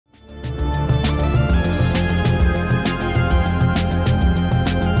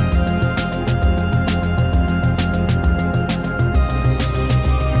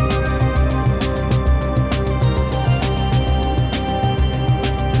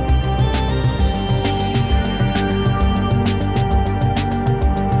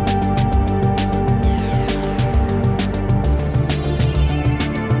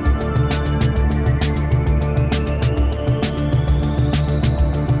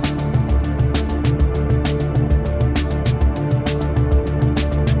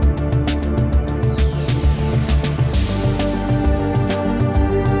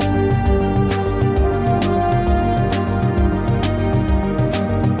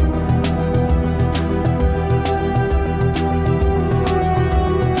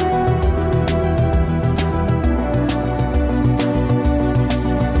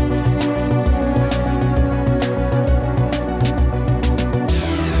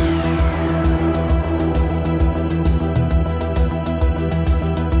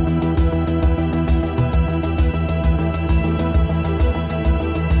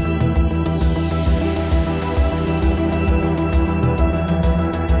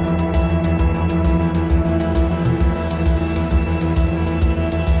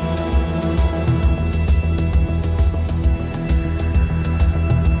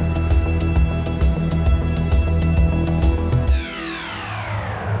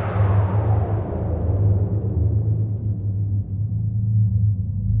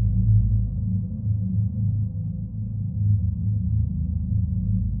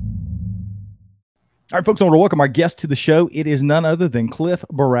All right, folks, I want to welcome our guest to the show. It is none other than Cliff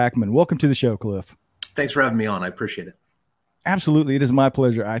Barackman. Welcome to the show, Cliff. Thanks for having me on. I appreciate it. Absolutely. It is my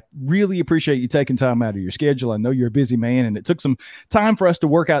pleasure. I really appreciate you taking time out of your schedule. I know you're a busy man, and it took some time for us to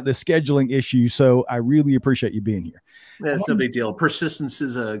work out this scheduling issue, so I really appreciate you being here. Yeah, it's no big deal. Persistence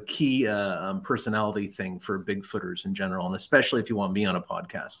is a key personality thing for Bigfooters in general, and especially if you want me on a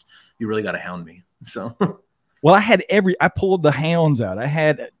podcast, you really got to hound me. So, well, I pulled the hounds out. I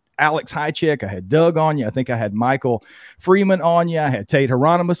had Alex Hycheck, I had Doug on you. I think I had Michael Freeman on you. I had Tate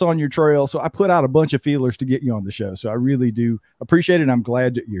Hieronymus on your trail. So I put out a bunch of feelers to get you on the show. So I really do appreciate it. I'm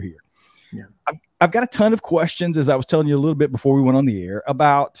glad that you're here. Yeah. I've got a ton of questions, as I was telling you a little bit before we went on the air,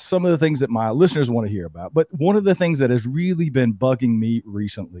 about some of the things that my listeners want to hear about. But one of the things that has really been bugging me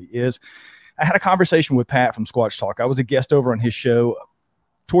recently is I had a conversation with Pat from Squatch Talk. I was a guest over on his show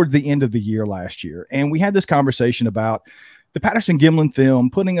toward the end of the year last year. And we had this conversation about the Patterson-Gimlin film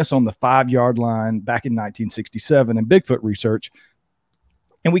putting us on the 5-yard line back in 1967 in Bigfoot research.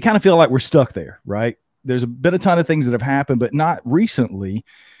 And we kind of feel like we're stuck there, right? There's been a ton of things that have happened, but not recently.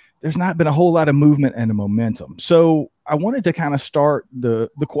 There's not been a whole lot of movement and a momentum. So I wanted to kind of start the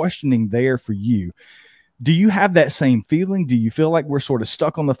questioning there for you. Do you have that same feeling? Do you feel like we're sort of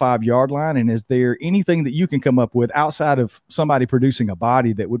stuck on the 5-yard line? And is there anything that you can come up with outside of somebody producing a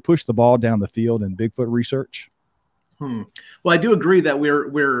body that would push the ball down the field in Bigfoot research? Well, I do agree that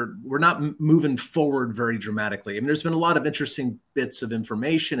we're not moving forward very dramatically. I mean, there's been a lot of interesting bits of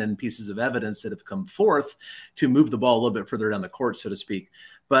information and pieces of evidence that have come forth to move the ball a little bit further down the court, so to speak.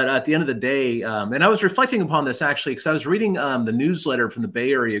 But at the end of the day, and I was reflecting upon this actually, because I was reading the newsletter from the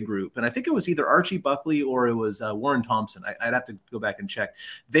Bay Area group, and I think it was either Archie Buckley or it was Warren Thompson. I'd have to go back and check.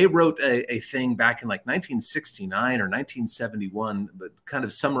 They wrote a thing back in like 1969 or 1971, but kind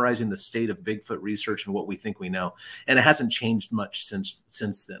of summarizing the state of Bigfoot research and what we think we know. And it hasn't changed much since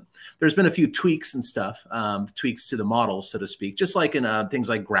then. There's been a few tweaks and stuff, tweaks to the model, so to speak, just like in things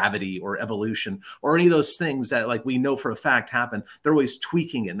like gravity or evolution or any of those things that like we know for a fact happen. They're always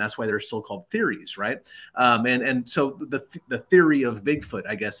tweaking it, and that's why they're still called theories, right? And so the theory of Bigfoot,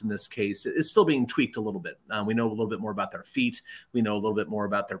 I guess in this case, is still being tweaked a little bit. We know a little bit more about their feet. We know a little bit more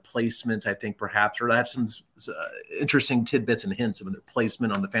about their placement, I think, perhaps, or I have some interesting tidbits and hints of their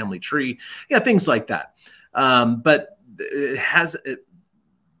placement on the family tree. Yeah, things like that. But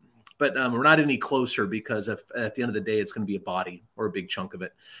we're not any closer because at the end of the day, it's going to be a body or a big chunk of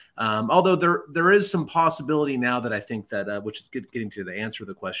it. Although there is some possibility now that I think that, which is getting to the answer to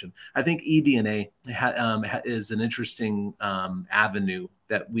the question, I think eDNA is an interesting avenue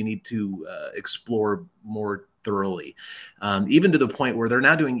that we need to explore more thoroughly, even to the point where they're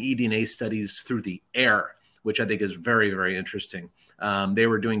now doing eDNA studies through the air, which I think is very, very interesting. They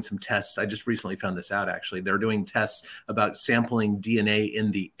were doing some tests. I just recently found this out, actually. They're doing tests about sampling DNA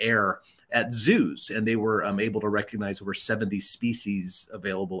in the air at zoos, and they were able to recognize over 70 species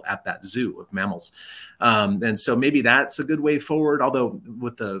available at that zoo of mammals. And so maybe that's a good way forward, although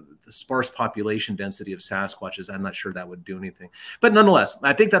with the sparse population density of Sasquatches, I'm not sure that would do anything. But nonetheless,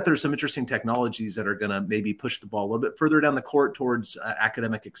 I think that there's some interesting technologies that are going to maybe push the ball a little bit further down the court towards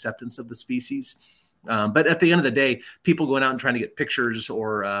academic acceptance of the species. But at the end of the day, people going out and trying to get pictures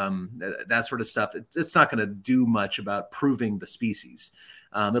or that sort of stuff, it's not going to do much about proving the species.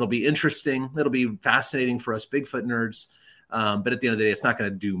 It'll be interesting. It'll be fascinating for us Bigfoot nerds. But at the end of the day, it's not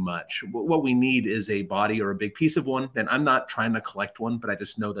going to do much. What we need is a body or a big piece of one. And I'm not trying to collect one, but I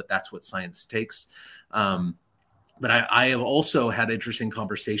just know that that's what science takes. But I have also had interesting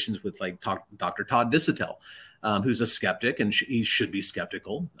conversations with like Dr. Todd Disotell, who's a skeptic, and he should be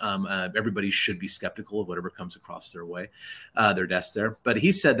skeptical. Everybody should be skeptical of whatever comes across their way, their desk there. But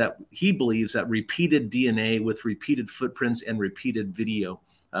he said that he believes that repeated DNA with repeated footprints and repeated video,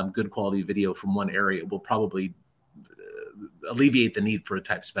 good quality video from one area will probably alleviate the need for a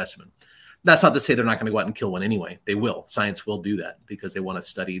type specimen. That's not to say they're not going to go out and kill one anyway. They will. Science will do that because they want to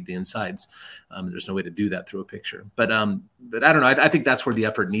study the insides. There's no way to do that through a picture. But I don't know. I think that's where the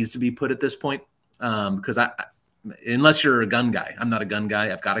effort needs to be put at this point. Because unless you're a gun guy, I'm not a gun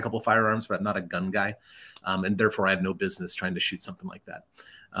guy. I've got a couple of firearms, but I'm not a gun guy. And therefore, I have no business trying to shoot something like that.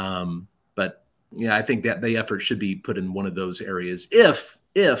 But yeah, I think that the effort should be put in one of those areas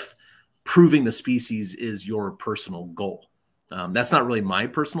if proving the species is your personal goal. That's not really my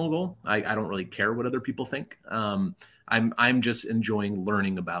personal goal. I don't really care what other people think. I'm just enjoying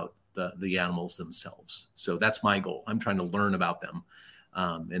learning about the animals themselves. So that's my goal. I'm trying to learn about them.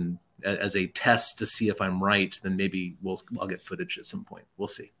 And as a test to see if I'm right, then maybe I'll get footage at some point. We'll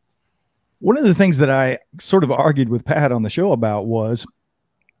see. One of the things that I sort of argued with Pat on the show about was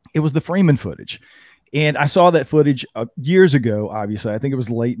it was the Freeman footage. And I saw that footage years ago. Obviously, I think it was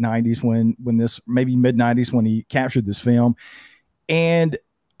late '90s when this, maybe mid '90s when he captured this film, and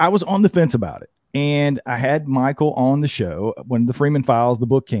I was on the fence about it. And I had Michael on the show when the Freeman Files, the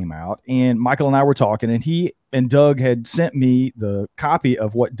book, came out, and Michael and I were talking, and he and Doug had sent me the copy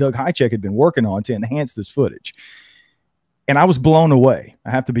of what Doug Hychek had been working on to enhance this footage. And I was blown away,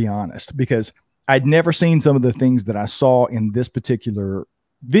 I have to be honest, because I'd never seen some of the things that I saw in this particular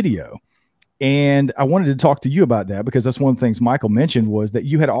video. And I wanted to talk to you about that, because that's one of the things Michael mentioned, was that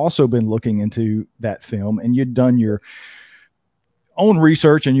you had also been looking into that film and you'd done your own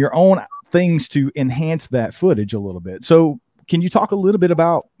research and your own things to enhance that footage a little bit. So can you talk a little bit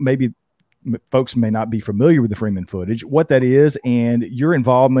about, maybe folks may not be familiar with the Freeman footage, what that is and your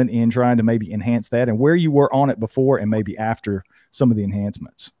involvement in trying to maybe enhance that, and where you were on it before and maybe after some of the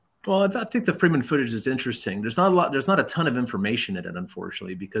enhancements? Well, I think the Freeman footage is interesting. There's not a ton of information in it,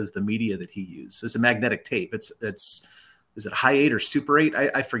 unfortunately, because the media that he used is a magnetic tape. Is it high 8 or super 8?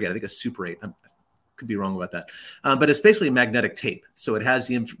 I forget. I think it's super 8. Could be wrong about that, but it's basically a magnetic tape. So it has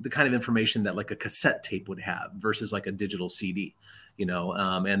the kind of information that like a cassette tape would have versus like a digital CD, you know,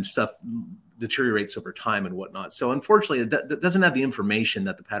 and stuff deteriorates over time and whatnot. So unfortunately, that doesn't have the information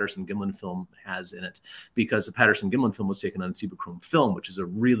that the Patterson-Gimlin film has in it, because the Patterson-Gimlin film was taken on Cibachrome film, which is a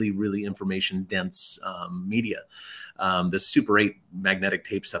really, really information dense media. The Super 8 magnetic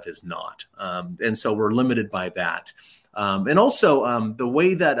tape stuff is not. And so we're limited by that. And also the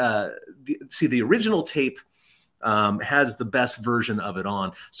way that, the original tape has the best version of it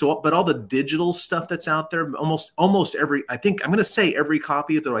on. So, but all the digital stuff that's out there, almost every, I think I'm going to say every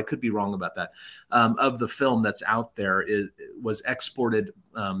copy, though I could be wrong about that, of the film that's out there was exported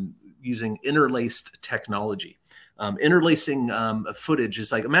using interlaced technology. Interlacing footage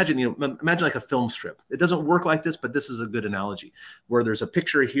is like, imagine like a film strip. It doesn't work like this, but this is a good analogy, where there's a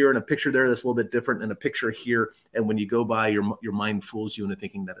picture here and a picture there that's a little bit different, and a picture here. And when you go by, your mind fools you into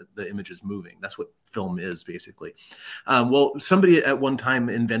thinking that the image is moving. That's what film is, basically. Well, somebody at one time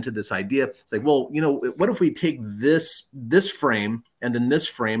invented this idea. It's like, well, you know, what if we take this frame and then this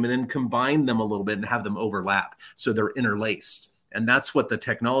frame and then combine them a little bit and have them overlap so they're interlaced? And that's what the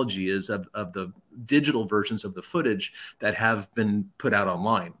technology is of the digital versions of the footage that have been put out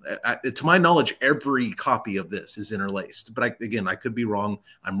online. To my knowledge, every copy of this is interlaced. But again, I could be wrong.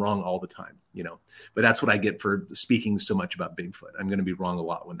 I'm wrong all the time, you know. But that's what I get for speaking so much about Bigfoot. I'm going to be wrong a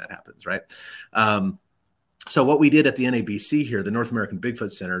lot when that happens, right? So what we did at the NABC here, the North American Bigfoot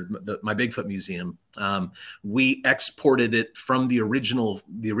Center, my Bigfoot Museum, we exported it from the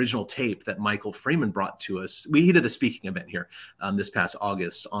original tape that Michael Freeman brought to us. He did a speaking event here this past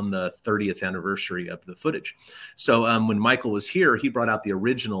August on the 30th anniversary of the footage. So when Michael was here, he brought out the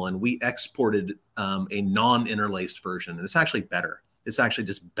original, and we exported a non-interlaced version. And it's actually better. It's actually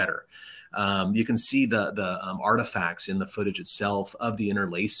just better. You can see the artifacts in the footage itself of the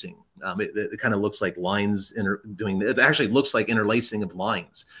interlacing. It kind of looks like lines it actually looks like interlacing of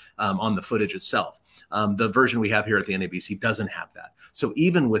lines on the footage itself. The version we have here at the NABC doesn't have that. So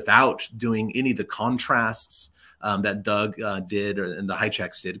even without doing any of the contrasts that Doug did, and the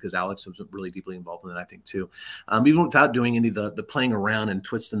Hycheks did, because Alex was really deeply involved in it, I think, too. Even without doing any of the playing around and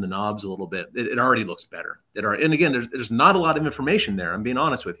twisting the knobs a little bit, it already looks better. And again, there's not a lot of information there, I'm being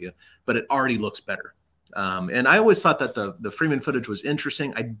honest with you, but it already looks better. And I always thought that the Freeman footage was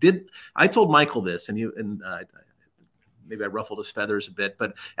interesting. I told Michael this, and maybe I ruffled his feathers a bit,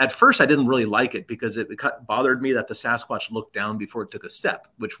 but at first I didn't really like it, because it bothered me that the Sasquatch looked down before it took a step,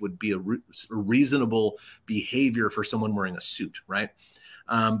 which would be a reasonable behavior for someone wearing a suit, right?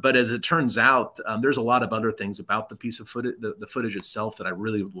 But as it turns out, there's a lot of other things about the piece of footage, the footage itself, that I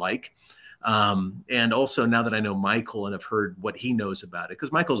really like. And also, now that I know Michael and have heard what he knows about it,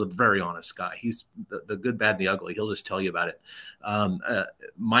 because Michael's a very honest guy. He's the good, bad, and the ugly. He'll just tell you about it.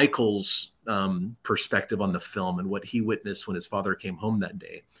 Michael's perspective on the film and what he witnessed when his father came home that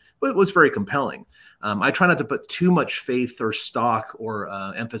day, it was very compelling. I try not to put too much faith or stock or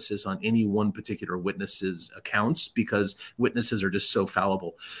emphasis on any one particular witness's accounts, because witnesses are just so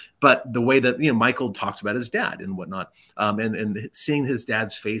fallible. But the way that, you know, Michael talks about his dad and whatnot, and seeing his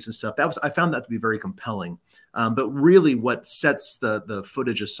dad's face and stuff, I found that to be very compelling. But really, what sets the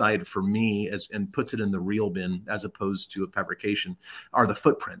footage aside for me and puts it in the real bin as opposed to a fabrication are the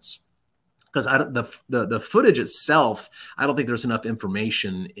footprints. Because the footage itself, I don't think there's enough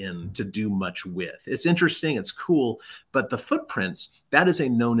information in to do much with. It's interesting, it's cool, but the footprints, that is a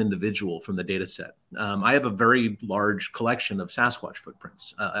known individual from the data set. I have a very large collection of Sasquatch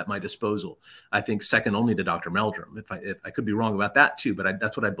footprints at my disposal. I think second only to Dr. Meldrum. If I could be wrong about that too, but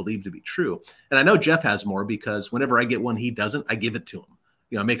that's what I believe to be true. And I know Jeff has more, because whenever I get one he doesn't, I give it to him.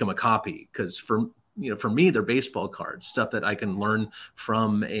 You know, I make him a copy, because for me, they're baseball cards, stuff that I can learn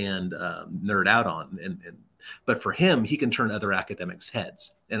from and nerd out on. But for him, he can turn other academics'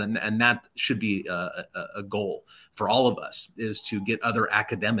 heads. And that should be a goal for all of us, is to get other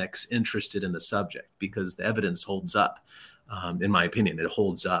academics interested in the subject, because the evidence holds up. In my opinion, it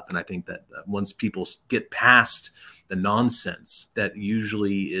holds up. And I think that once people get past the nonsense that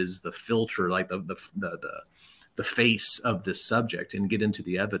usually is the filter, like the face of this subject, and get into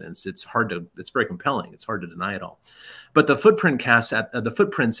the evidence, it's very compelling. It's hard to deny it all. But the footprints at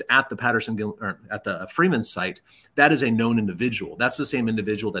the at the Freeman site, that is a known individual. That's the same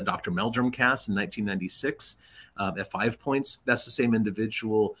individual that Dr. Meldrum cast in 1996 at 5 points. That's the same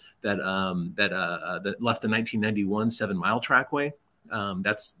individual that left the 1991 7 Mile trackway.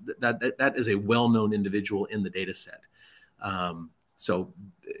 That is a well-known individual in the data set. So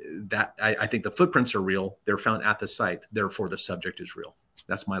that I think the footprints are real. They're found at the site. Therefore, the subject is real.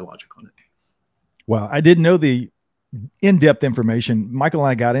 That's my logic on it. Well, I didn't know the in-depth information. Michael and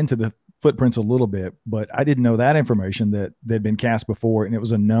I got into the footprints a little bit, but I didn't know that information, that they'd been cast before and it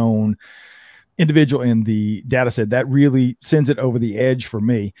was a known individual in the data set. That really sends it over the edge for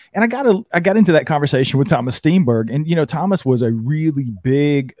me. And I got into that conversation with Thomas Steenberg, and Thomas was a really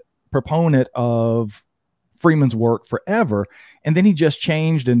big proponent of Freeman's work forever. And then he just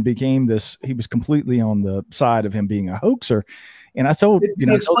changed and became this, he was completely on the side of him being a hoaxer. And I told,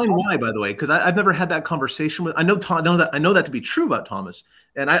 explain why, by the way, because I've never had that conversation with, I know that to be true about Thomas.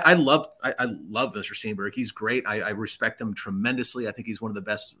 And I love Mr. Steenberg. He's great. I respect him tremendously. I think he's one of the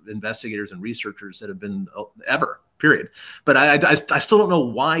best investigators and researchers that have been ever, period. But I still don't know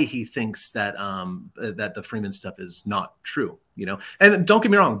why he thinks that that the Freeman stuff is not true. And don't get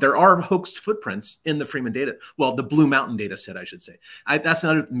me wrong, there are hoaxed footprints in the Freeman data. Well, the Blue Mountain data set, I should say. That's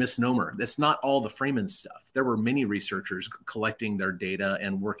another misnomer. That's not all the Freeman stuff. There were many researchers collecting their data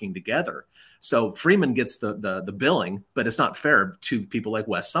and working together. So Freeman gets the billing, but it's not fair to people like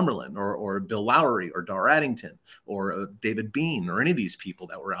Wes Summerlin or Bill Lowry or Dar Addington or David Bean or any of these people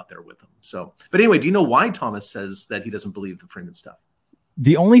that were out there with him. So, but anyway, do you know why Thomas says that he doesn't believe the Freeman stuff?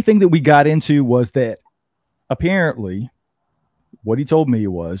 The only thing that we got into was that apparently what he told me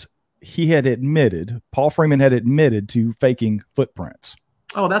was Paul Freeman had admitted to faking footprints.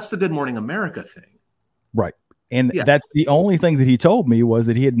 Oh, that's the Good Morning America thing. Right. And that's the only thing that he told me, was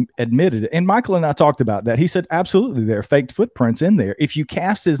that he had admitted it. And Michael and I talked about that. He said, absolutely, there are faked footprints in there. If you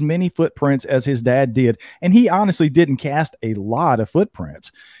cast as many footprints as his dad did, and he honestly didn't cast a lot of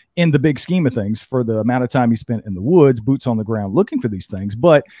footprints in the big scheme of things for the amount of time he spent in the woods, boots on the ground, looking for these things.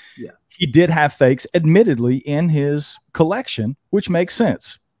 But he did have fakes, admittedly, in his collection, which makes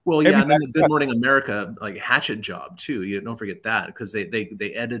sense. Well, yeah, and then the Good Morning America hatchet job too. You don't forget that, because they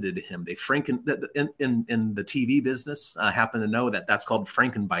edited him. They in the TV business happen to know that that's called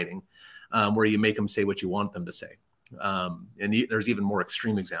frankenbiting, where you make them say what you want them to say. And there's even more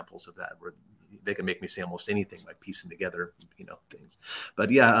extreme examples of that, where they can make me say almost anything by piecing together things. But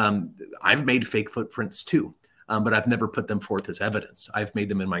yeah, I've made fake footprints too. But I've never put them forth as evidence. I've made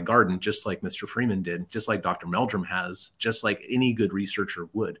them in my garden, just like Mr. Freeman did, just like Dr. Meldrum has, just like any good researcher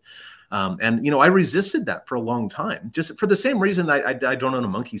would. And I resisted that for a long time, just for the same reason I don't own a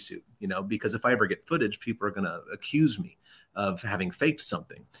monkey suit, because if I ever get footage, people are going to accuse me of having faked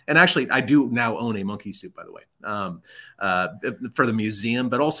something. And actually, I do now own a monkey suit, by the way, for the museum.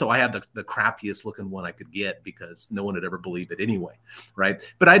 But also, I have the crappiest looking one I could get, because no one would ever believe it anyway, right?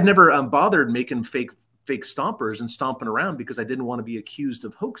 But I'd never bothered making fake stompers and stomping around, because I didn't want to be accused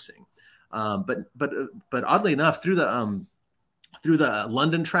of hoaxing. But oddly enough, through the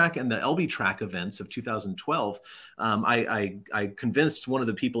London track and the LB track events of 2012, I convinced one of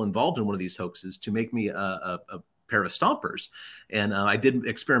the people involved in one of these hoaxes to make me a pair of stompers. And I did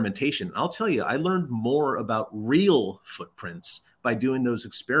experimentation. I'll tell you, I learned more about real footprints by doing those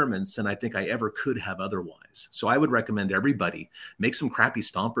experiments than I think I ever could have otherwise. So I would recommend everybody make some crappy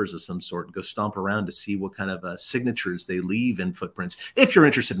stompers of some sort and go stomp around to see what kind of signatures they leave in footprints. If you're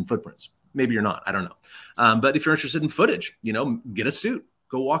interested in footprints, maybe you're not, I don't know. But if you're interested in footage, get a suit,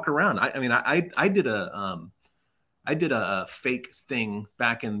 go walk around. I did a fake thing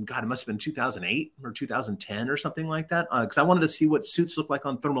back in, God, it must have been 2008 or 2010 or something like that. Cause I wanted to see what suits look like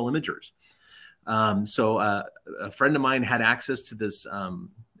on thermal imagers. So a friend of mine had access to this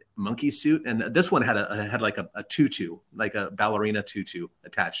monkey suit, and this one had like a tutu, like a ballerina tutu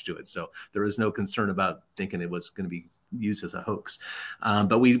attached to it. So there was no concern about thinking it was going to be used as a hoax.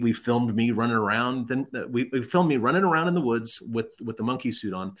 But we filmed me running around. Then we filmed me running around in the woods with the monkey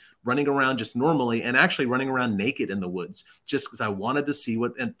suit on, running around just normally, and actually running around naked in the woods, just because I wanted to see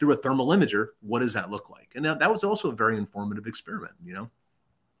and through a thermal imager, what does that look like? And that was also a very informative experiment,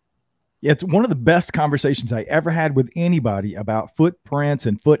 Yeah, it's one of the best conversations I ever had with anybody about footprints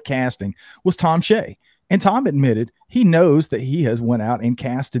and foot casting was Tom Shea. And Tom admitted he knows that he has went out and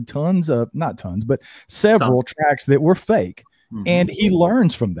casted tons of, not tons, but several tracks that were fake. And he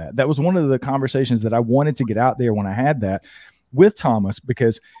learns from that. That was one of the conversations that I wanted to get out there when I had that with Thomas,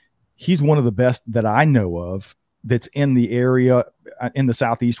 because he's one of the best that I know of that's in the area in the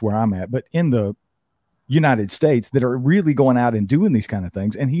Southeast where I'm at, but in the United States, that are really going out and doing these kind of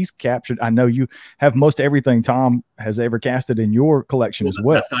things. And he's captured, I know you have most everything Tom has ever casted in your collection as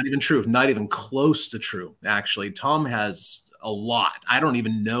well. That's not even true. Not even close to true. Actually, Tom has a lot. I don't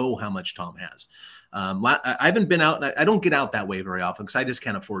even know how much Tom has. I haven't been out. I don't get out that way very often because I just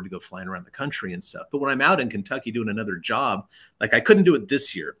can't afford to go flying around the country and stuff. But when I'm out in Kentucky doing another job, like I couldn't do it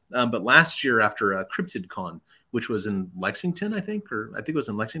this year, but last year after CryptidCon, which was in Lexington, I think it was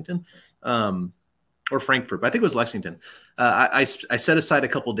in Lexington, or Frankfurt, but I think it was Lexington. I set aside a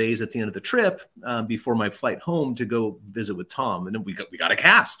couple days at the end of the trip before my flight home to go visit with Tom, and then we got a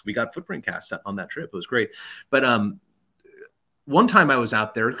cast. We got footprint casts on that trip. It was great. But one time I was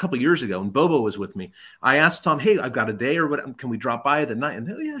out there a couple years ago, and Bobo was with me. I asked Tom, "Hey, I've got a day, or what? Can we drop by the night?" And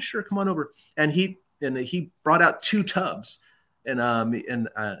oh, yeah, sure, come on over. And he brought out 2 tubs. And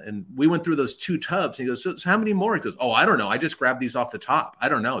we went through those 2 tubs. And he goes, so how many more? He goes, oh, I don't know. I just grabbed these off the top. I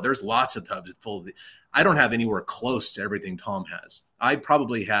don't know. There's lots of tubs full of I don't have anywhere close to everything Tom has. I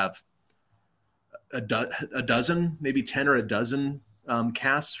probably have a dozen, maybe 10 or a dozen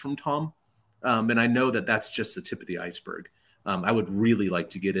casts from Tom. And I know that that's just the tip of the iceberg. I would really like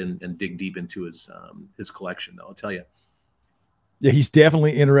to get in and dig deep into his collection, though, I'll tell you. Yeah, he's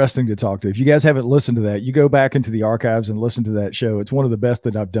definitely interesting to talk to. If you guys haven't listened to that, you go back into the archives and listen to that show. It's one of the best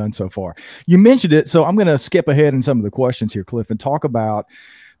that I've done so far. You mentioned it, so I'm going to skip ahead in some of the questions here, Cliff, and talk about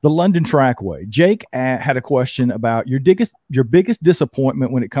the London Trackway. Jake had a question about your biggest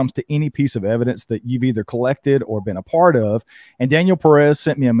disappointment when it comes to any piece of evidence that you've either collected or been a part of. And Daniel Perez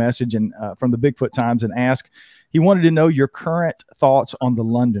sent me a message from the Bigfoot Times and asked, he wanted to know your current thoughts on the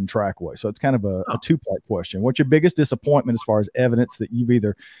London Trackway. So it's kind of a 2-part question. What's your biggest disappointment as far as evidence that you've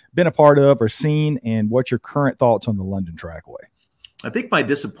either been a part of or seen, and what's your current thoughts on the London Trackway? I think my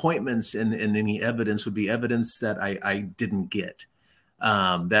disappointments in any evidence would be evidence that I didn't get.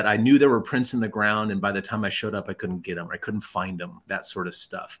 That I knew there were prints in the ground, and by the time I showed up, I couldn't get them. I couldn't find them, that sort of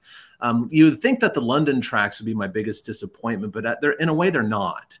stuff. You would think that the London tracks would be my biggest disappointment, but in a way, they're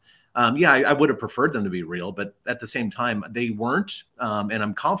not. Yeah, I would have preferred them to be real, but at the same time, they weren't. And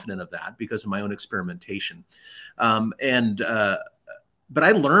I'm confident of that because of my own experimentation. But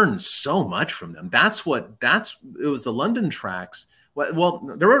I learned so much from them. It was the London tracks. Well,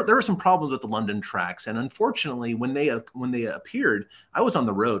 there were some problems with the London tracks. And unfortunately, when they appeared, I was on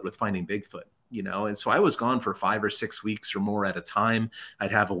the road with Finding Bigfoot. And so I was gone for 5 or 6 weeks or more at a time.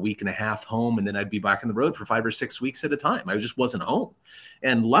 I'd have a week and a half home, and then I'd be back on the road for 5 or 6 weeks at a time. I just wasn't home.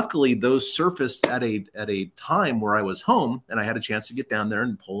 And luckily those surfaced at a time where I was home, and I had a chance to get down there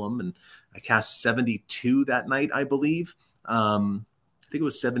and pull them. And I cast 72 that night, I believe. I think it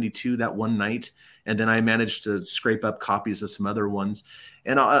was 72 that one night. And then I managed to scrape up copies of some other ones.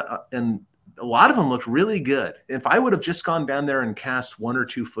 And a lot of them looked really good. If I would have just gone down there and cast 1 or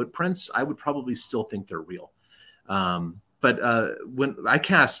 2 footprints, I would probably still think they're real. But when I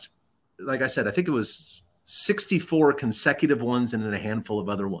cast, like I said, I think it was 64 consecutive ones and then a handful of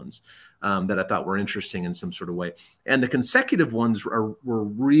other ones that I thought were interesting in some sort of way. And the consecutive ones were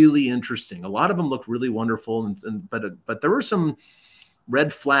really interesting. A lot of them looked really wonderful, but there were some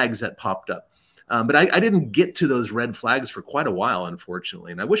red flags that popped up. But I didn't get to those red flags for quite a while,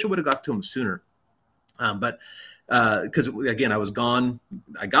 unfortunately. And I wish I would have got to them sooner. Because, again, I was gone.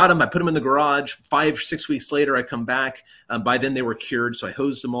 I got them. I put them in the garage. 5 or 6 weeks later, I come back. By then, they were cured. So I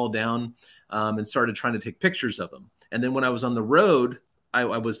hosed them all down and started trying to take pictures of them. And then when I was on the road,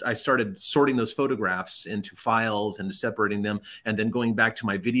 I started sorting those photographs into files and separating them, and then going back to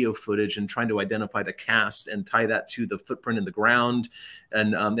my video footage and trying to identify the cast and tie that to the footprint in the ground.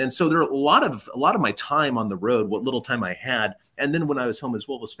 And so there are a lot of my time on the road, what little time I had, and then when I was home as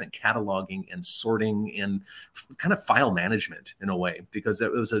well, was spent cataloging and sorting and kind of file management in a way, because it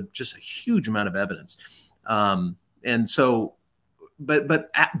was just a huge amount of evidence. And so.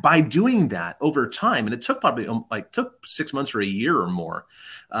 But by doing that over time, and it took probably took 6 months or a year or more,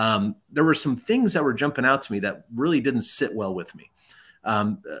 there were some things that were jumping out to me that really didn't sit well with me.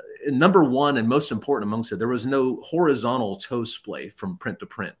 Number one, and most important amongst it, there was no horizontal toe splay from print to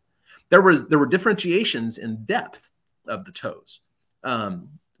print. There were differentiations in depth of the toes.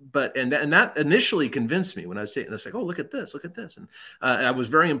 and that initially convinced me when I was saying, it's like, oh, look at this, and I was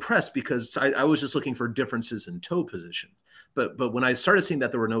very impressed because I was just looking for differences in toe position. But when I started seeing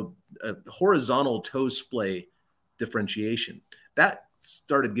that there were no horizontal toe splay differentiation, that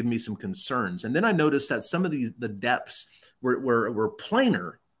started giving me some concerns. And then I noticed that some of the depths were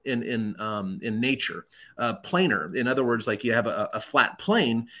planar in nature, planar. In other words, like you have a flat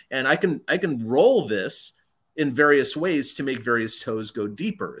plane, and I can roll this in various ways to make various toes go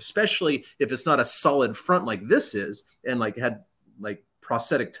deeper, especially if it's not a solid front like this is, and like had like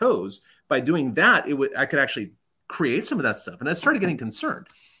prosthetic toes. By doing that, I could actually create some of that stuff. And I started getting concerned.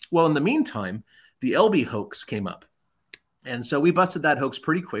 Well, in the meantime, the LB hoax came up. And so we busted that hoax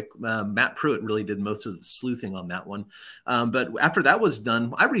pretty quick. Matt Pruitt really did most of the sleuthing on that one. But after that was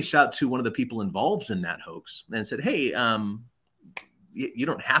done, I reached out to one of the people involved in that hoax and said, hey, you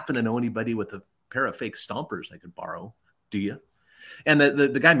don't happen to know anybody with a pair of fake stompers I could borrow, do you? And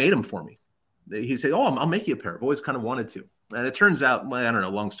the guy made them for me. He said, oh, I'll make you a pair. I've always kind of wanted to. And it turns out, well, I don't know,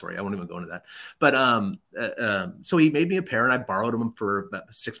 long story. I won't even go into that. But so he made me a pair, and I borrowed them for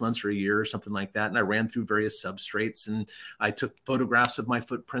about 6 months or a year or something like that. And I ran through various substrates, and I took photographs of my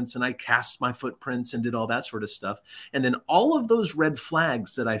footprints, and I cast my footprints and did all that sort of stuff. And then all of those red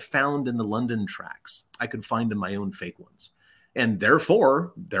flags that I found in the London tracks, I could find in my own fake ones. And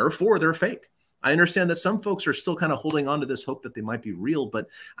therefore they're fake. I understand that some folks are still kind of holding on to this hope that they might be real, but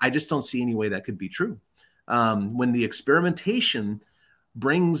I just don't see any way that could be true. When the experimentation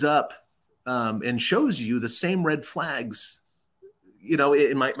brings up and shows you the same red flags, you know,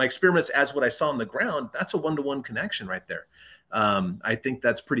 in my experiments as what I saw on the ground, that's a one-to-one connection right there. I think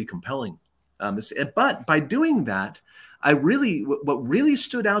that's pretty compelling. But by doing that, what really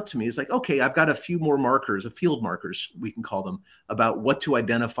stood out to me is like, okay, I've got a few more markers, field markers, we can call them, about what to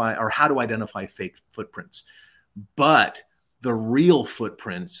identify or how to identify fake footprints. But the real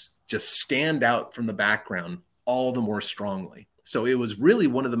footprints just stand out from the background all the more strongly. So it was really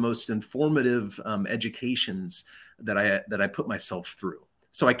one of the most informative educations that I put myself through.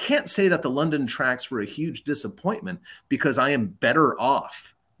 So I can't say that the London tracks were a huge disappointment, because I am better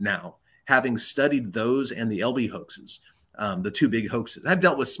off now, having studied those and the LB hoaxes, the two big hoaxes. I've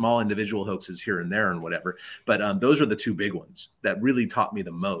dealt with small individual hoaxes here and there and whatever, but those are the two big ones that really taught me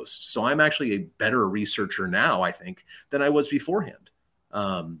the most. So I'm actually a better researcher now, I think, than I was beforehand.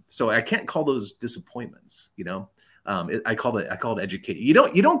 So I can't call those disappointments, you know. I call it educating. You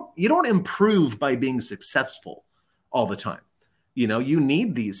don't improve by being successful all the time. You know, you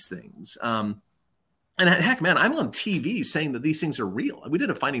need these things. And heck, man, I'm on TV saying that these things are real. We did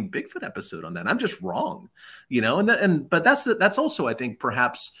a Finding Bigfoot episode on that. I'm just wrong, you know. But that's also, I think,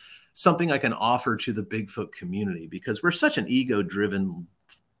 perhaps something I can offer to the Bigfoot community, because we're such an ego-driven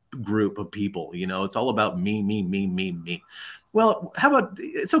group of people. You know, it's all about me, me, me, me, me. Well, how about,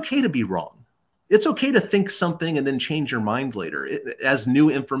 it's okay to be wrong. It's okay to think something and then change your mind later as new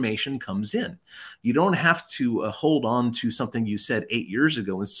information comes in. You don't have to hold on to something you said 8 years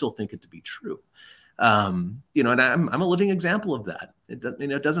ago and still think it to be true. You know, and I'm a living example of that. It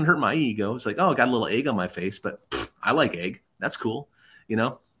doesn't hurt my ego. It's like, oh, I got a little egg on my face, but pff, I like egg. That's cool. You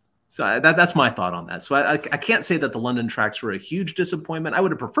know? So that's my thought on that. So I can't say that the London tracks were a huge disappointment. I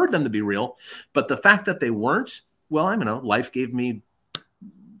would have preferred them to be real, but the fact that they weren't, well, I don't know, life gave me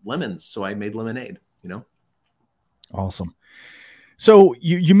lemons, so I made lemonade, you know? Awesome. So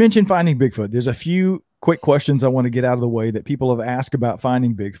you mentioned Finding Bigfoot. There's a few quick questions I want to get out of the way that people have asked about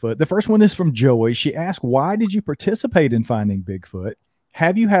Finding Bigfoot. The first one is from Joey. She asked, why did you participate in Finding Bigfoot?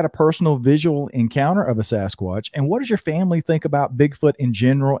 Have you had a personal visual encounter of a Sasquatch? And what does your family think about Bigfoot in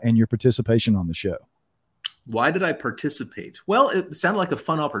general and your participation on the show? Why did I participate? Well, it sounded like a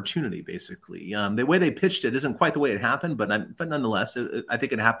fun opportunity, basically. The way they pitched it isn't quite the way it happened, but nonetheless, I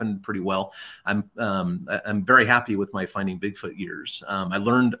think it happened pretty well. I'm very happy with my Finding Bigfoot years. I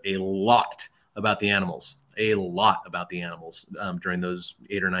learned a lot about the animals, during those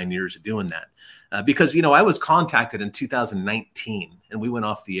 8 or 9 years of doing that. Because, you know, I was contacted in 2019 and we went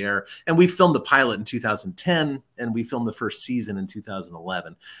off the air, and we filmed the pilot in 2010 and we filmed the first season in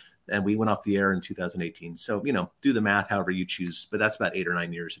 2011. And we went off the air in 2018. So, you know, do the math however you choose. But that's about 8 or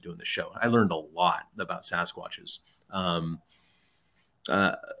 9 years of doing the show. I learned a lot about Sasquatches.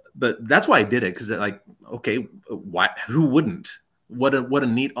 But that's why I did it, because like, okay, who wouldn't? What a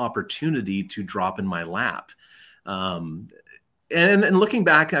neat opportunity to drop in my lap. And And looking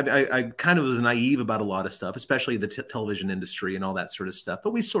back, I kind of was naive about a lot of stuff, especially the television industry and all that sort of stuff.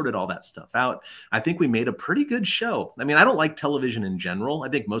 But we sorted all that stuff out. I think we made a pretty good show. I mean, I don't like television in general. I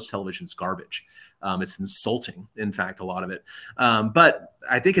think most television is garbage. It's insulting, in fact, a lot of it. But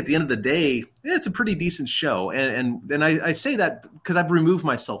I think at the end of the day, it's a pretty decent show. And I say that because I've removed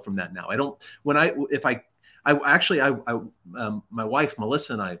myself from that now. I don't, my wife,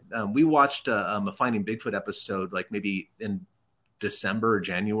 Melissa, and I, we watched a Finding Bigfoot episode, like maybe in December or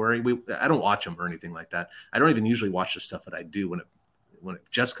January. I don't watch them or anything like that. I don't even usually watch the stuff that I do when it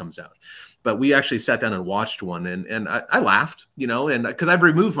just comes out. But we actually sat down and watched one, and I laughed, you know, and because I've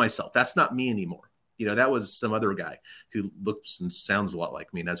removed myself. That's not me anymore. You know, that was some other guy who looks and sounds a lot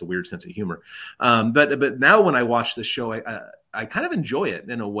like me and has a weird sense of humor. But now when I watch the show, I kind of enjoy it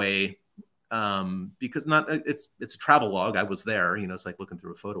in a way. Because it's a travel log. I was there, you know, it's like looking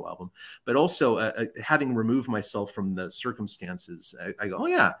through a photo album, but also having removed myself from the circumstances, I go, oh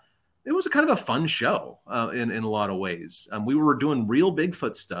yeah, it was a kind of a fun show in a lot of ways. We were doing real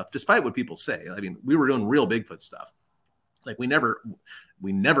Bigfoot stuff, despite what people say. I mean, we were doing real Bigfoot stuff. Like we never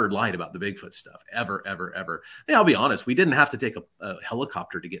lied about the Bigfoot stuff ever, ever, ever. Hey, I'll be honest. We didn't have to take a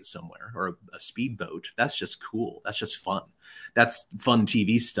helicopter to get somewhere or a speedboat. That's just cool. That's just fun. That's fun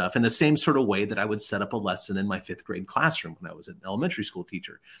TV stuff. In the same sort of way that I would set up a lesson in my 5th grade classroom when I was an elementary school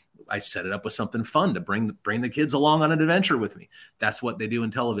teacher. I set it up with something fun to bring the kids along on an adventure with me. That's what they do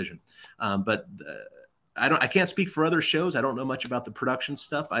in television. I can't speak for other shows. I don't know much about the production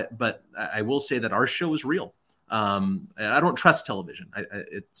stuff. But I will say that our show is real. I don't trust television.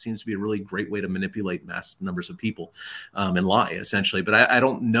 It seems to be a really great way to manipulate mass numbers of people and lie, essentially. But I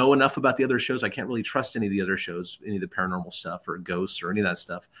don't know enough about the other shows. I can't really trust any of the other shows, any of the paranormal stuff or ghosts or any of that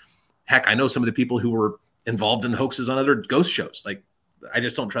stuff. Heck, I know some of the people who were involved in hoaxes on other ghost shows. Like, I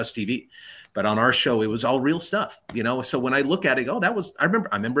just don't trust TV. But on our show, it was all real stuff, you know? So when I look at it, oh, I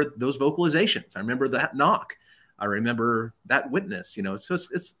remember those vocalizations. I remember that knock. I remember that witness, you know? So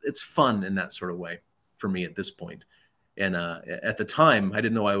it's fun in that sort of way for me at this point. And at the time, I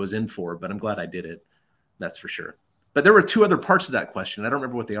didn't know I was in for, but I'm glad I did it. That's for sure. But there were 2 other parts of that question. I don't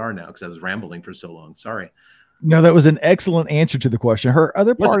remember what they are now because I was rambling for so long. Sorry. No, that was an excellent answer to the question. Her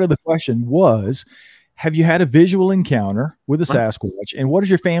other part of the question was, have you had a visual encounter with a Sasquatch? And what does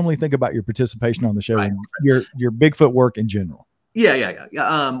your family think about your participation on the show and your Bigfoot work in general? Yeah.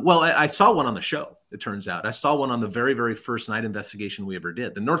 Well, I saw one on the show, it turns out. I saw one on the very, very first night investigation we ever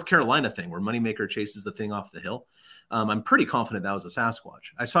did. The North Carolina thing where Moneymaker chases the thing off the hill. I'm pretty confident that was a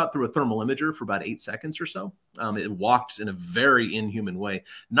Sasquatch. I saw it through a thermal imager for about 8 seconds or so. It walked in a very inhuman way,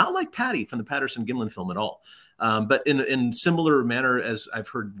 not like Patty from the Patterson-Gimlin film at all. But in similar manner as I've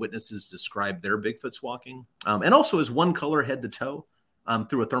heard witnesses describe their Bigfoots walking. And also as one color head to toe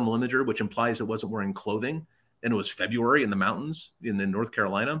through a thermal imager, which implies it wasn't wearing clothing. And it was February in the mountains in North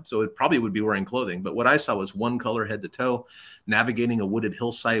Carolina. So it probably would be wearing clothing. But what I saw was one color head to toe, navigating a wooded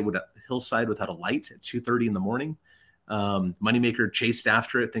hillside without a light at 2:30 in the morning. Moneymaker chased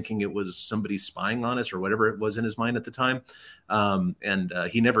after it, thinking it was somebody spying on us or whatever it was in his mind at the time.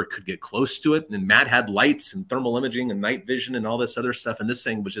 He never could get close to it. And Matt had lights and thermal imaging and night vision and all this other stuff. And this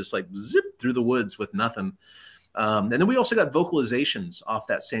thing was just like zip through the woods with nothing. And then we also got vocalizations off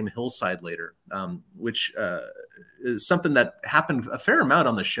that same hillside later, which is something that happened a fair amount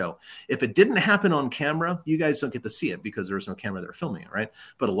on the show. If it didn't happen on camera, you guys don't get to see it because there was no camera there filming it, right?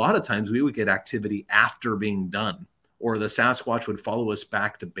 But a lot of times we would get activity after being done, or the Sasquatch would follow us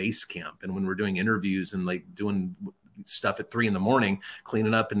back to base camp. And when we're doing interviews and like doing stuff at 3 in the morning,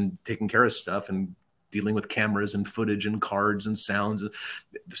 cleaning up and taking care of stuff and dealing with cameras and footage and cards and sounds,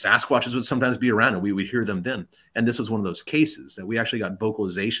 the Sasquatches would sometimes be around and we would hear them then. And this was one of those cases that we actually got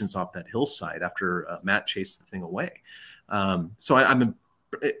vocalizations off that hillside after Matt chased the thing away. So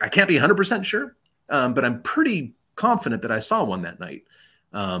I can't be 100% sure, but I'm pretty confident that I saw one that night.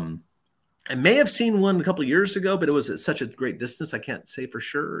 I may have seen one a couple of years ago, but it was at such a great distance. I can't say for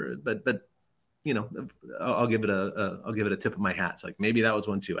sure, but you know, I'll give it a tip of my hat. It's like, maybe that was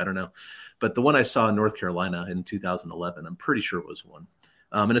one too. I don't know. But the one I saw in North Carolina in 2011, I'm pretty sure it was one.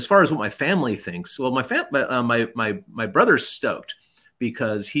 And as far as what my family thinks, well, my brother's stoked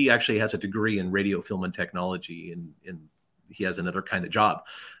because he actually has a degree in radio, film, and technology, and he has another kind of job.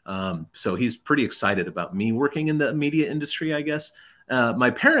 So he's pretty excited about me working in the media industry, I guess.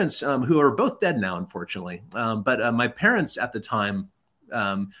 My parents, who are both dead now, unfortunately, but my parents at the time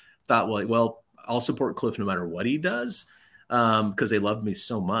thought, well, I'll support Cliff no matter what he does, because they loved me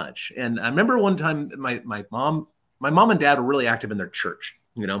so much. And I remember one time my mom and dad were really active in their church,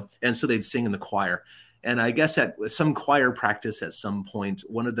 you know, and so they'd sing in the choir. And I guess at some choir practice at some point,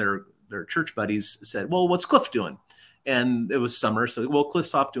 one of their church buddies said, well, what's Cliff doing? And it was summer. So, well,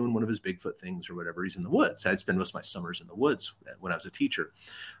 Cliff's off doing one of his Bigfoot things or whatever. He's in the woods. I'd spend most of my summers in the woods when I was a teacher.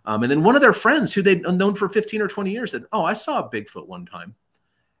 And then one of their friends who they'd known for 15 or 20 years said, oh, I saw a Bigfoot one time.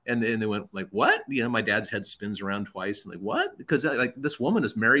 And then they went like, what? You know, my dad's head spins around twice. And like, what? Because like this woman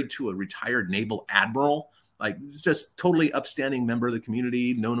is married to a retired naval admiral, like just totally upstanding member of the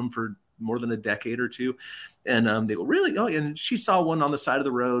community, known him for more than a decade or two. And they go, really? Oh, and she saw one on the side of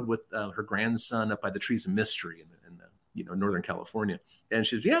the road with her grandson up by the Trees of Mystery in you know, Northern California. And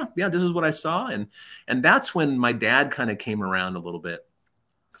she says, yeah, this is what I saw. And that's when my dad kind of came around a little bit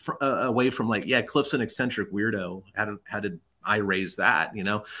away from like, yeah, Cliff's an eccentric weirdo. How did I raise that? You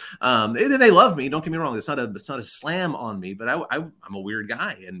know, they love me. Don't get me wrong. It's not a slam on me, but I'm a weird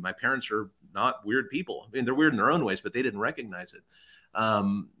guy, and my parents are not weird people. I mean, they're weird in their own ways, but they didn't recognize it.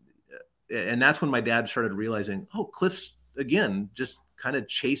 And that's when my dad started realizing, oh, Cliff's again just kind of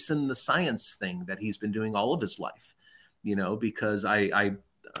chasing the science thing that he's been doing all of his life. You know, because when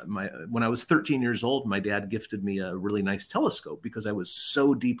I was 13 years old, my dad gifted me a really nice telescope because I was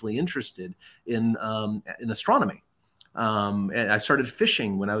so deeply interested in astronomy. And I started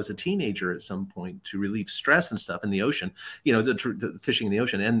fishing when I was a teenager at some point to relieve stress and stuff in the ocean, you know, the fishing in the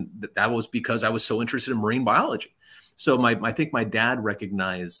ocean. And that was because I was so interested in marine biology. So I think my dad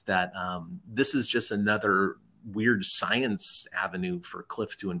recognized that this is just another weird science avenue for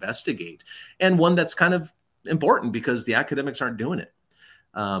Cliff to investigate, and one that's kind of important because the academics aren't doing it.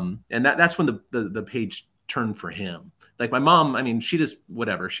 And that's when the page turned for him. Like my mom, I mean, she just,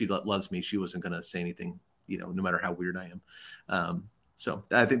 whatever, she loves me. She wasn't going to say anything, you know, no matter how weird I am. So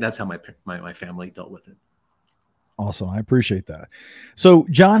I think that's how my family dealt with it. Awesome. I appreciate that. So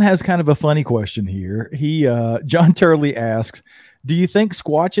John has kind of a funny question here. John Turley asks, do you think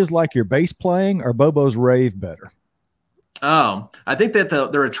Squatches like your bass playing or Bobo's rave better? I think that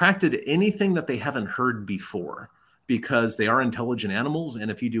they're attracted to anything that they haven't heard before because they are intelligent animals.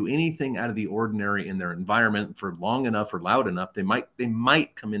 And if you do anything out of the ordinary in their environment for long enough or loud enough, they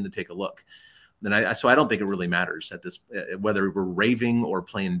might come in to take a look. So I don't think it really matters at this, whether we're raving or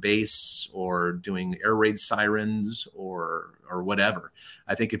playing bass or doing air raid sirens or whatever.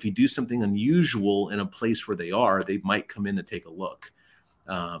 I think if you do something unusual in a place where they might come in to take a look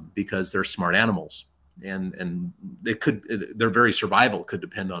because they're smart animals. And their very survival could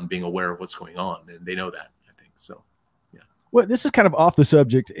depend on being aware of what's going on. And they know that, I think. So, yeah. Well, this is kind of off the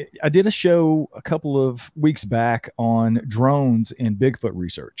subject. I did a show a couple of weeks back on drones and Bigfoot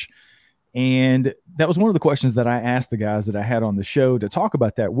research. And that was one of the questions that I asked the guys that I had on the show to talk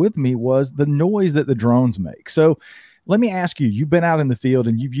about that with me was the noise that the drones make. So let me ask you, you've been out in the field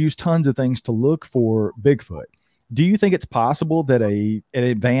and you've used tons of things to look for Bigfoot. Do you think it's possible that an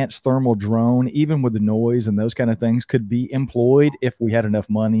advanced thermal drone, even with the noise and those kind of things, could be employed if we had enough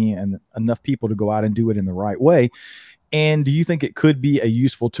money and enough people to go out and do it in the right way? And do you think it could be a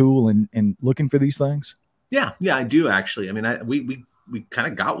useful tool in looking for these things? Yeah, I do actually. I mean, we kind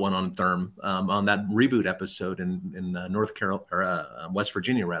of got one on Therm on that reboot episode in North Carolina or West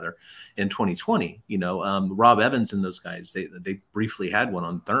Virginia rather in 2020. You know, Rob Evans and those guys they briefly had one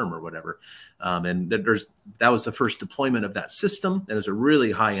on Therm or whatever, and that was the first deployment of that system. And it was a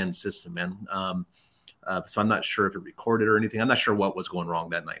really high end system, man. So I'm not sure if it recorded or anything. I'm not sure what was going wrong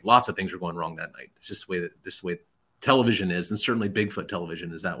that night. Lots of things were going wrong that night. It's just the way television is, and certainly Bigfoot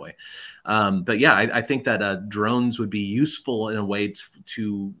television is that way. But yeah, I think that drones would be useful in a way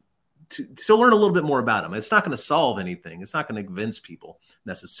to learn a little bit more about them. It's not going to solve anything. It's not going to convince people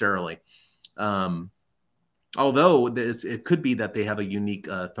necessarily. Although it could be that they have a unique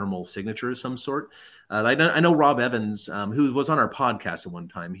thermal signature of some sort. I know Rob Evans, who was on our podcast at one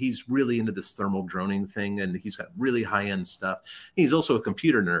time. He's really into this thermal droning thing, and he's got really high-end stuff. He's also a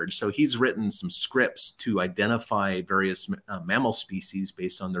computer nerd, so he's written some scripts to identify various mammal species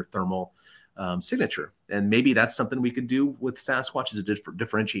based on their thermal signature. And maybe that's something we could do with Sasquatch, is to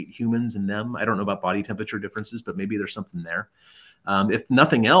differentiate humans and them. I don't know about body temperature differences, but maybe there's something there. If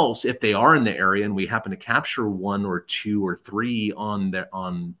nothing else, if they are in the area and we happen to capture one or two or three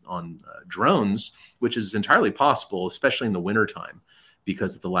on drones, which is entirely possible, especially in the wintertime,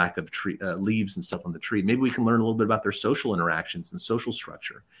 because of the lack of leaves and stuff on the tree, maybe we can learn a little bit about their social interactions and social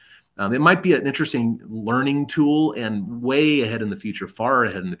structure. It might be an interesting learning tool, and way ahead in the future, far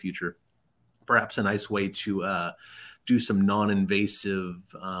ahead in the future, perhaps a nice way to do some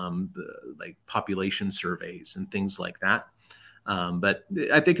non-invasive like population surveys and things like that. But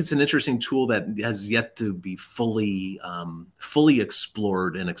I think it's an interesting tool that has yet to be fully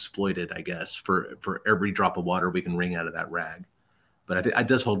explored and exploited, I guess, for every drop of water we can wring out of that rag. But I think it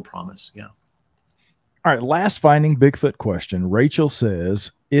does hold promise. Yeah. All right, last Finding Bigfoot question. Rachel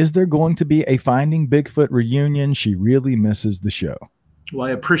says, is there going to be a Finding Bigfoot reunion? She really misses the show. Well,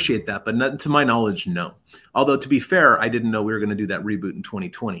 I appreciate that, but not, to my knowledge, no. Although, to be fair, I didn't know we were going to do that reboot in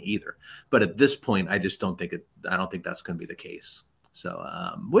 2020 either. But at this point, I just don't think I don't think that's going to be the case. So,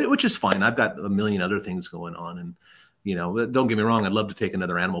 which is fine. I've got a million other things going on, and don't get me wrong. I'd love to take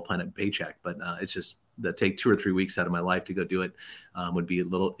another Animal Planet paycheck, but it's just that take 2 or 3 weeks out of my life to go do it would be a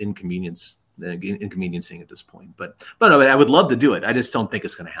little inconveniencing at this point. But I would love to do it. I just don't think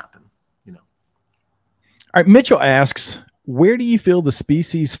it's going to happen. All right, Mitchell asks, where do you feel the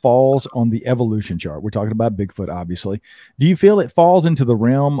species falls on the evolution chart? We're talking about Bigfoot, obviously. Do you feel it falls into the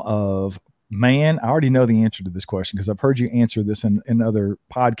realm of man? I already know the answer to this question because I've heard you answer this in other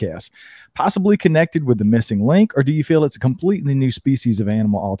podcasts. Possibly connected with the missing link, or do you feel it's a completely new species of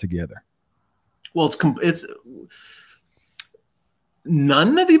animal altogether? Well, it's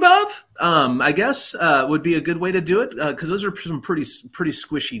none of the above, I guess, would be a good way to do it, because those are some pretty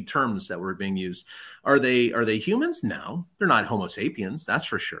squishy terms that were being used. Are they humans? No, they're not Homo sapiens. That's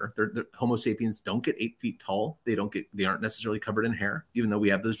for sure. They're Homo sapiens don't get 8 feet tall. They aren't necessarily covered in hair, even though we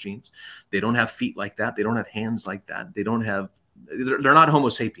have those genes. They don't have feet like that. They don't have hands like that. They're not Homo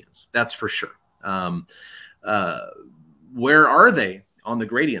sapiens. That's for sure. Where are they on the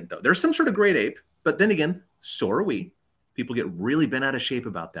gradient, though? There's some sort of great ape, but then again, so are we. People get really bent out of shape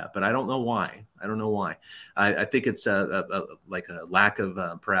about that, but I don't know why. I think it's like a lack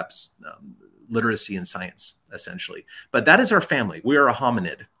of perhaps literacy in science, essentially. But that is our family. We are a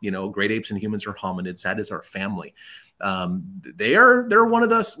hominid. Great apes and humans are hominids. That is our family. They're one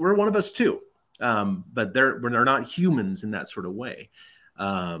of us. We're one of us too. But they're not humans in that sort of way.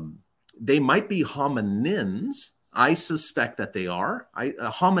 They might be hominins. I suspect that they are.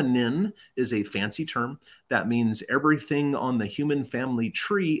 A hominin is a fancy term that means everything on the human family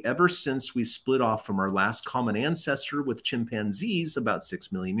tree ever since we split off from our last common ancestor with chimpanzees about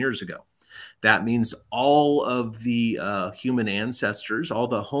 6 million years ago. That means all of the human ancestors, all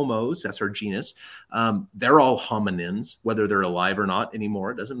the homos, that's our genus, they're all hominins, whether they're alive or not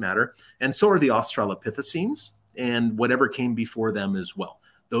anymore, it doesn't matter. And so are the Australopithecines and whatever came before them as well.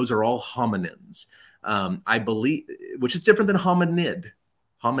 Those are all hominins. I believe, which is different than hominid.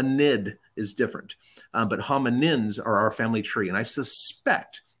 Hominid is different, but hominins are our family tree, and I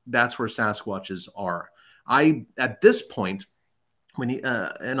suspect that's where Sasquatches are. At this point,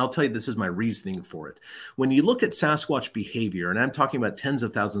 and I'll tell you, this is my reasoning for it. When you look at Sasquatch behavior, and I'm talking about tens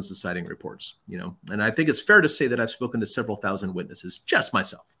of thousands of sighting reports, and I think it's fair to say that I've spoken to several thousand witnesses, just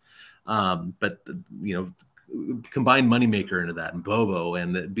myself, but combine Moneymaker into that, and Bobo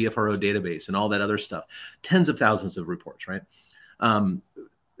and the BFRO database and all that other stuff, tens of thousands of reports, right?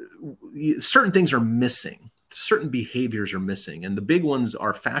 Certain things are missing. Certain behaviors are missing. And the big ones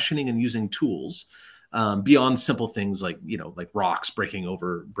are fashioning and using tools beyond simple things like, like rocks breaking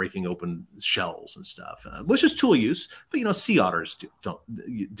open shells and stuff, which is tool use. But, sea otters don't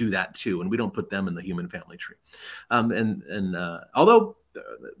do that too. And we don't put them in the human family tree. Although a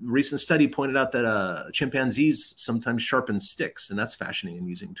recent study pointed out that chimpanzees sometimes sharpen sticks, and that's fashioning and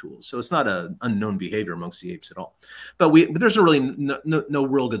using tools. So it's not an unknown behavior amongst the apes at all. But there's really no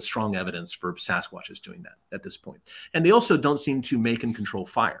real good strong evidence for Sasquatches doing that at this point. And they also don't seem to make and control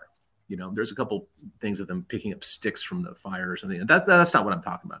fire. There's a couple things of them picking up sticks from the fire or something. That's not what I'm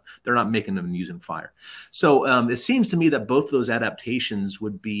talking about. They're not making them and using fire. So it seems to me that both those adaptations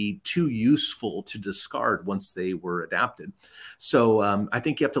would be too useful to discard once they were adapted. So I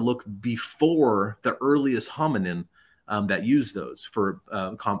think you have to look before the earliest hominin that used those for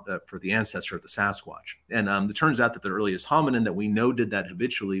the ancestor of the Sasquatch. And it turns out that the earliest hominin that we know did that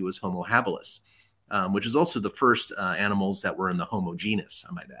habitually was Homo habilis. Which is also the first animals that were in the Homo genus,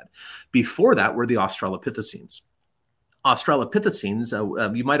 I might add. Before that were the Australopithecines.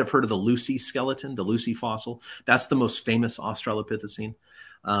 Australopithecines, you might have heard of the Lucy skeleton, the Lucy fossil. That's the most famous Australopithecine.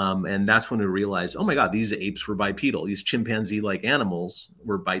 And that's when we realized, oh my God, these apes were bipedal. These chimpanzee-like animals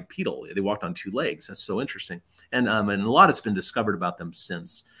were bipedal. They walked on 2 legs. That's so interesting. And a lot has been discovered about them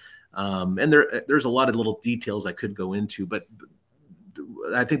since. And there's a lot of little details I could go into, but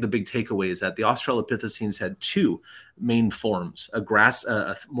I think the big takeaway is that the Australopithecines had 2 main forms: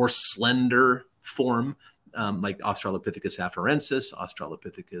 a more slender form, like Australopithecus afarensis,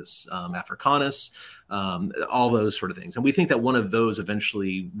 Australopithecus africanus, all those sort of things. And we think that one of those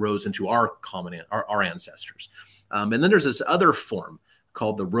eventually rose into our ancestors. And then there's this other form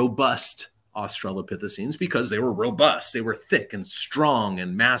called the robust Australopithecines, because they were robust. They were thick and strong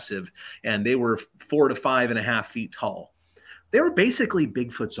and massive, and they were 4 to 5.5 feet tall. They were basically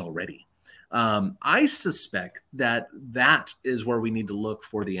Bigfoots already. I suspect that is where we need to look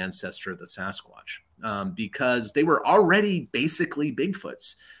for the ancestor of the Sasquatch. because they were already basically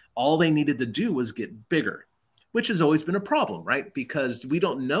Bigfoots. All they needed to do was get bigger, which has always been a problem, right? Because we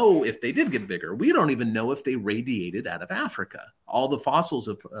don't know if they did get bigger. We don't even know if they radiated out of Africa. All the fossils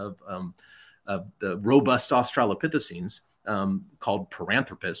of the robust Australopithecines, called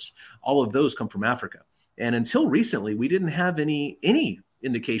Paranthropus, all of those come from Africa. And until recently, we didn't have any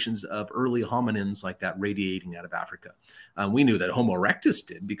indications of early hominins like that radiating out of Africa. We knew that Homo erectus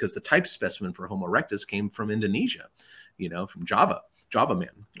did, because the type specimen for Homo erectus came from Indonesia, from Java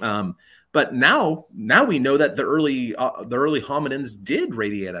man. But now we know that the early hominins did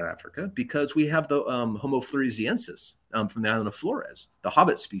radiate out of Africa, because we have the Homo floresiensis from the island of Flores. The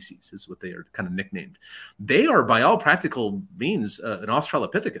hobbit species is what they are kind of nicknamed. They are, by all practical means, an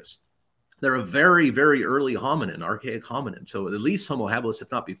Australopithecus. They're a very, very early hominin, archaic hominin. So at least Homo habilis,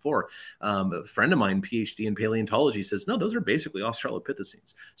 if not before. A friend of mine, PhD in paleontology, says, no, those are basically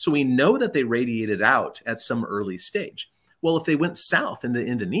Australopithecines. So we know that they radiated out at some early stage. Well, if they went south into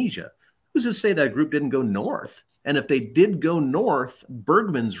Indonesia, who's to say that group didn't go north? And if they did go north,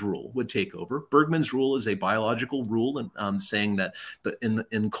 Bergman's rule would take over. Bergman's rule is a biological rule, and saying that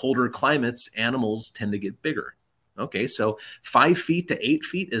in colder climates, animals tend to get bigger. Okay, so 5 feet to 8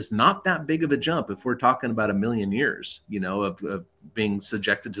 feet is not that big of a jump if we're talking about a million years, of being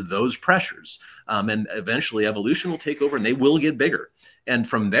subjected to those pressures. And eventually evolution will take over and they will get bigger. And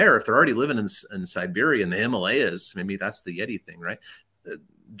from there, if they're already living in Siberia and the Himalayas, maybe that's the Yeti thing, right?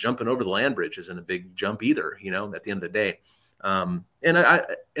 Jumping over the land bridge isn't a big jump either, at the end of the day. And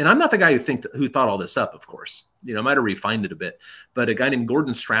I'm not the guy who thought all this up, of course. I might have refined it a bit, but a guy named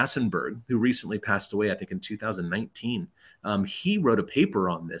Gordon Strassenberg, who recently passed away, I think in 2019, he wrote a paper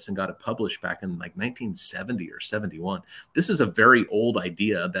on this and got it published back in like 1970 or 71. This is a very old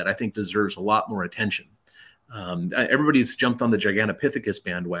idea that I think deserves a lot more attention. Everybody's jumped on the Gigantopithecus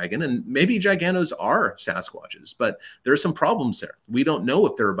bandwagon, and maybe Gigantos are Sasquatches, but there are some problems there. We don't know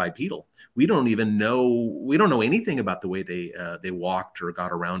if they're bipedal. We don't know anything about the way they walked or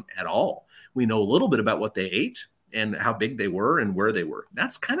got around at all. We know a little bit about what they ate and how big they were and where they were.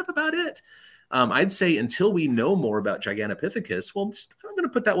 That's kind of about it. I'd say until we know more about Gigantopithecus, well, I'm going to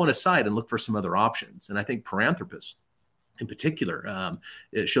put that one aside and look for some other options. And I think Paranthropus, in particular,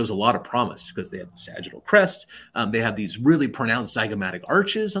 it shows a lot of promise because they have the sagittal crest. They have these really pronounced zygomatic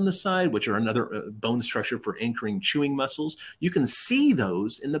arches on the side, which are another bone structure for anchoring chewing muscles. You can see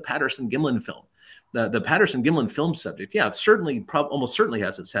those in the Patterson-Gimlin film. The Patterson-Gimlin film subject, yeah, almost certainly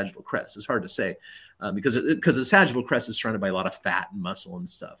has a sagittal crest. It's hard to say because the sagittal crest is surrounded by a lot of fat and muscle and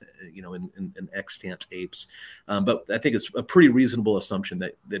stuff, in extant apes. But I think it's a pretty reasonable assumption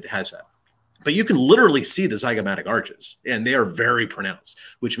that it has that. But you can literally see the zygomatic arches, and they are very pronounced,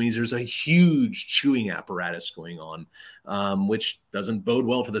 which means there's a huge chewing apparatus going on, which doesn't bode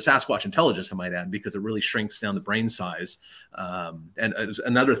well for the Sasquatch intelligence, I might add, because it really shrinks down the brain size,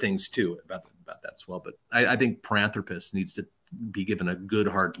 and other things too about that as well. But I think Paranthropus needs to be given a good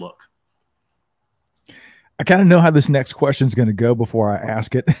hard look. I kind of know how this next question is going to go before I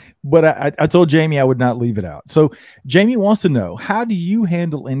ask it, but I told Jamie I would not leave it out. So Jamie wants to know, how do you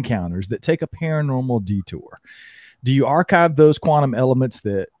handle encounters that take a paranormal detour? Do you archive those quantum elements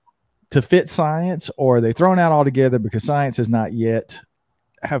to fit science, or are they thrown out altogether because science has not yet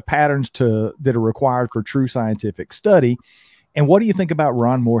have patterns that are required for true scientific study? And what do you think about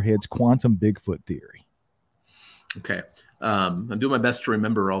Ron Moorhead's quantum Bigfoot theory? Okay. I'm doing my best to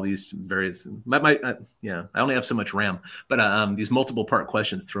remember all these various, I only have so much RAM, but these multiple part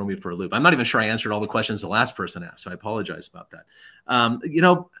questions throw me for a loop. I'm not even sure I answered all the questions the last person asked, so I apologize about that.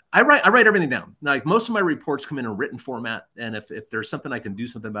 I write everything down. Like, most of my reports come in a written format, and if there's something I can do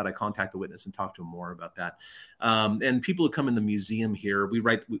something about, I contact the witness and talk to them more about that. And people who come in the museum here,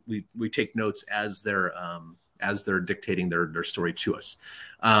 we take notes as they're dictating their story to us.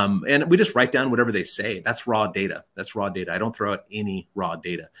 And we just write down whatever they say. That's raw data. That's raw data. I don't throw out any raw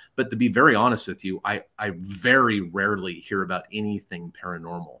data. But to be very honest with you, I very rarely hear about anything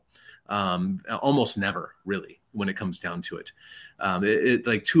paranormal. Almost never, really, when it comes down to it.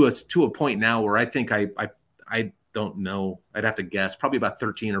 Like to a point now where I think I don't know. I'd have to guess probably about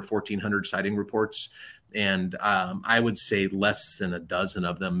 13 or 1400 sighting reports. And I would say less than a dozen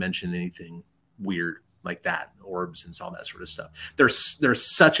of them mention anything weird like that, orbs and all that sort of stuff.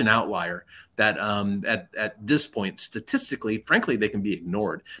 There's such an outlier that at this point, statistically, frankly, they can be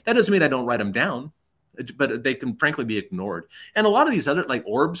ignored. That doesn't mean I don't write them down, but they can frankly be ignored. And a lot of these other, like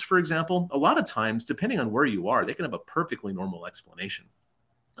orbs, for example, a lot of times, depending on where you are, they can have a perfectly normal explanation.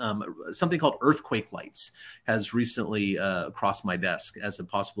 Something called earthquake lights has recently crossed my desk as a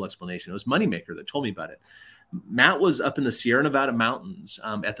possible explanation. It was Moneymaker that told me about it. Matt was up in the Sierra Nevada mountains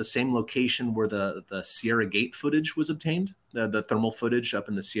at the same location where the Sierra Gate footage was obtained, the thermal footage up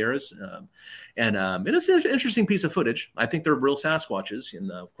in the Sierras. And it's an interesting piece of footage. I think they're real Sasquatches.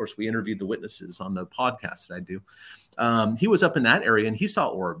 And of course, we interviewed the witnesses on the podcast that I do. He was up in that area and he saw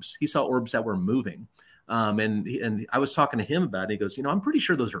orbs. He saw orbs that were moving. And I was talking to him about it. He goes, I'm pretty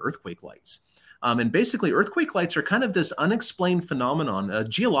sure those are earthquake lights. And basically, earthquake lights are kind of this unexplained phenomenon, a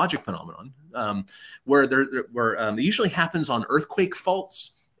geologic phenomenon, where it usually happens on earthquake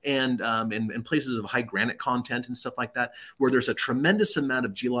faults and in places of high granite content and stuff like that, where there's a tremendous amount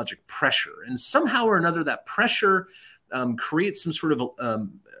of geologic pressure. And somehow or another, that pressure creates some sort of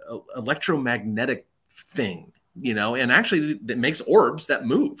electromagnetic thing, and actually that makes orbs that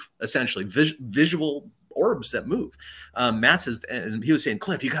move, essentially, visual orbs that move. Matt says, and he was saying,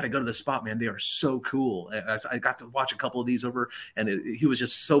 Cliff, you got to go to the spot, man. They are so cool. I got to watch a couple of these over, and he was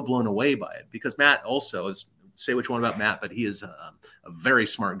just so blown away by it, because Matt also is, say what you want about Matt, but he is a very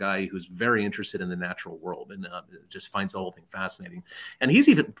smart guy who's very interested in the natural world and just finds the whole thing fascinating. And he's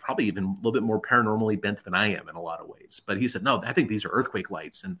probably even a little bit more paranormally bent than I am in a lot of ways. But he said, no, I think these are earthquake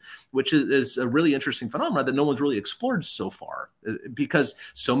lights, and which is a really interesting phenomenon that no one's really explored so far, because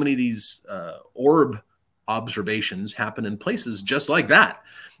so many of these orb observations happen in places just like that.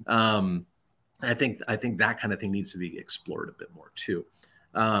 I think that kind of thing needs to be explored a bit more too.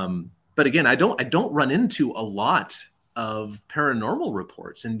 But again, I don't run into a lot of paranormal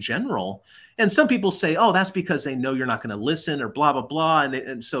reports in general. And some people say, oh, that's because they know you're not going to listen or blah, blah, blah.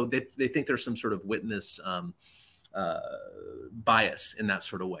 And so they think there's some sort of witness bias in that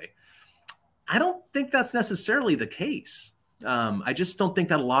sort of way. I don't think that's necessarily the case. I just don't think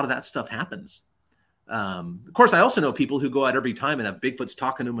that a lot of that stuff happens. Of course, I also know people who go out every time and have Bigfoot's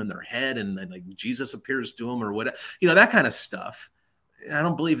talking to them in their head, and like Jesus appears to them or whatever, that kind of stuff. I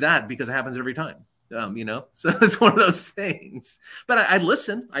don't believe that because it happens every time, so it's one of those things. But I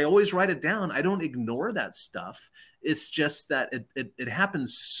listen. I always write it down. I don't ignore that stuff. It's just that it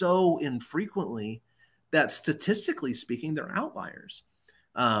happens so infrequently that statistically speaking, they're outliers.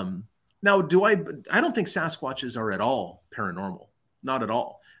 Now, I don't think Sasquatches are at all paranormal. Not at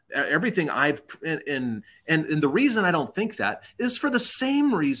all. Everything and the reason I don't think that is for the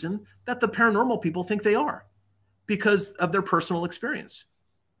same reason that the paranormal people think they are, because of their personal experience.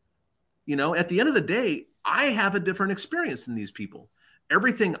 At the end of the day, I have a different experience than these people.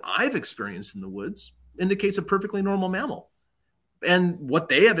 Everything I've experienced in the woods indicates a perfectly normal mammal. And what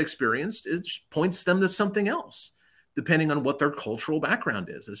they have experienced, it points them to something else, depending on what their cultural background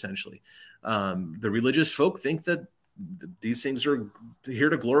is, essentially. The religious folk think that these things are here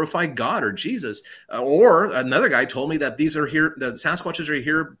to glorify God or Jesus. Or another guy told me that the Sasquatches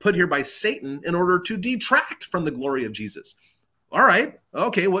are put here by Satan in order to detract from the glory of Jesus. All right.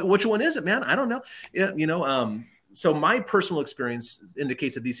 Okay. Which one is it, man? I don't know. Yeah, so my personal experience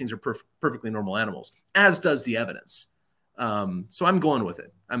indicates that these things are perfectly normal animals, as does the evidence. So I'm going with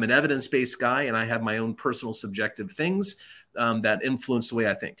it. I'm an evidence-based guy, and I have my own personal subjective things that influence the way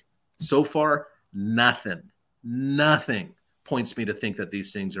I think. So far, nothing points me to think that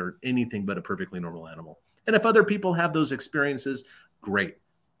these things are anything but a perfectly normal animal. And if other people have those experiences, great,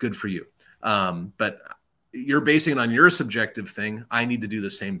 good for you. But you're basing it on your subjective thing. I need to do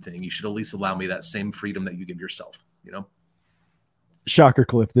the same thing. You should at least allow me that same freedom that you give yourself, Shocker,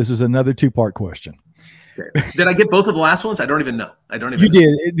 Cliff. This is another two-part question. Okay. Did I get both of the last ones? I don't even know. You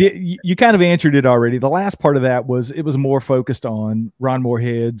did. You kind of answered it already. The last part of that was, it was more focused on Ron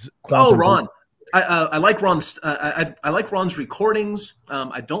Moorhead's. Oh, Ron. I like Ron's. I like Ron's recordings.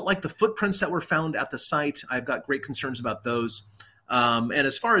 I don't like the footprints that were found at the site. I've got great concerns about those. And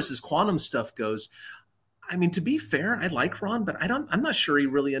as far as his quantum stuff goes, I mean, to be fair, I like Ron, but I'm not sure he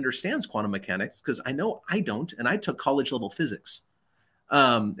really understands quantum mechanics, because I know I don't, and I took college level physics,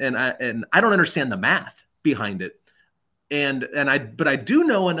 and I don't understand the math behind it. But I do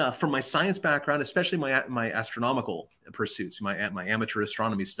know enough from my science background, especially my astronomical pursuits, my amateur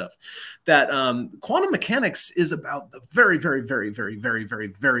astronomy stuff, that quantum mechanics is about the very, very, very, very, very, very,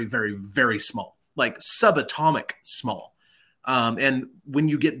 very, very, very small, like subatomic small. And when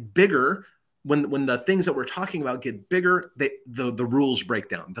you get bigger, when the things that we're talking about get bigger, the rules break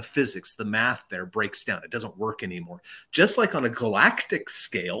down. The physics, the math there breaks down. It doesn't work anymore. Just like on a galactic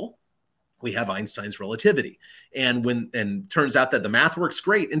scale, we have Einstein's relativity. And turns out that the math works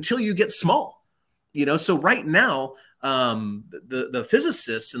great until you get small. So right now, the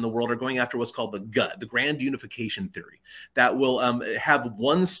physicists in the world are going after what's called the GUD, the grand unification theory, that will have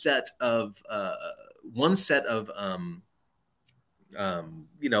one set of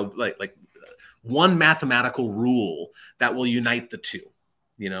one mathematical rule that will unite the two,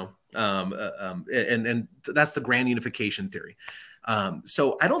 And that's the grand unification theory.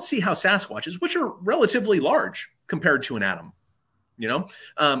 So I don't see how Sasquatches, which are relatively large compared to an atom,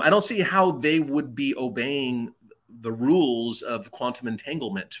 I don't see how they would be obeying the rules of quantum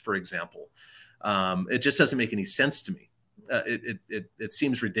entanglement, for example. It just doesn't make any sense to me. It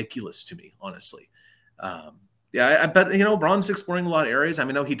seems ridiculous to me, honestly. Yeah, I bet, Ron's exploring a lot of areas. I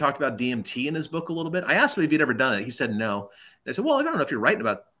mean, I know he talked about DMT in his book a little bit. I asked him if he'd ever done it. He said no. I said, well, I don't know if you're writing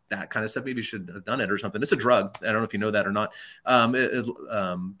about that kind of stuff. Maybe you should have done it or something. It's a drug. I don't know if you know that or not.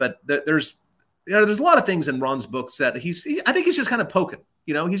 But there's a lot of things in Ron's books that I think he's just kind of poking.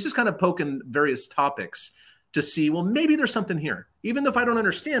 He's just kind of poking various topics to see, well, maybe there's something here. Even if I don't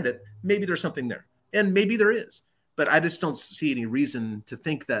understand it, maybe there's something there. And maybe there is. But I just don't see any reason to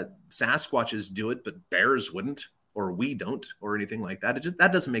think that Sasquatches do it, but bears wouldn't, or we don't, or anything like that.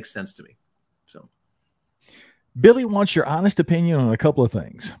 That doesn't make sense to me. So, Billy wants your honest opinion on a couple of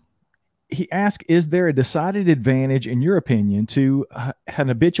things. He asks, is there a decided advantage, in your opinion, to an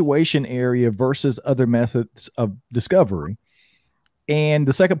habituation area versus other methods of discovery? And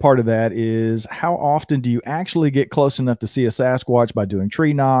the second part of that is, how often do you actually get close enough to see a Sasquatch by doing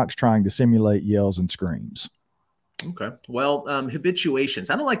tree knocks, trying to simulate yells and screams? Okay. Well,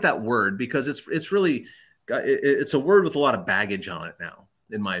 habituations. I don't like that word because it's really, it's a word with a lot of baggage on it now,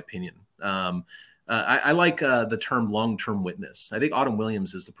 in my opinion. I like the term long-term witness. I think Autumn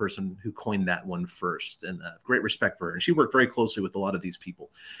Williams is the person who coined that one first, and great respect for her. And she worked very closely with a lot of these people,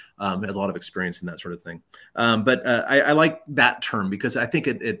 has a lot of experience in that sort of thing. But I like that term because I think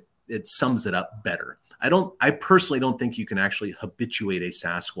it sums it up better. I personally don't think you can actually habituate a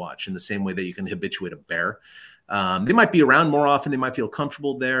Sasquatch in the same way that you can habituate a bear. They might be around more often. They might feel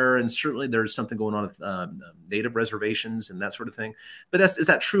comfortable there. And certainly there's something going on with native reservations and that sort of thing. But is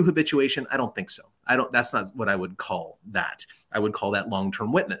that true habituation? I don't think so. That's not what I would call that. I would call that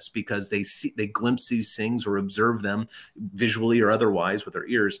long-term witness because they glimpse these things or observe them visually or otherwise with their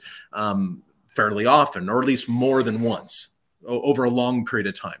ears fairly often, or at least more than once over a long period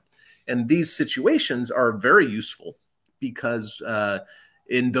of time. And these situations are very useful because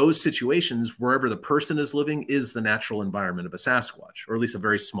in those situations, wherever the person is living is the natural environment of a Sasquatch, or at least a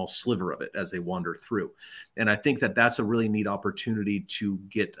very small sliver of it as they wander through. And I think that that's a really neat opportunity to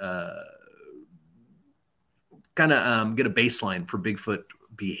get get a baseline for Bigfoot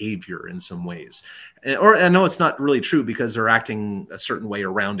behavior in some ways. Or I know it's not really true because they're acting a certain way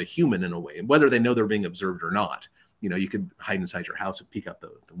around a human in a way, whether they know they're being observed or not. You could hide inside your house and peek out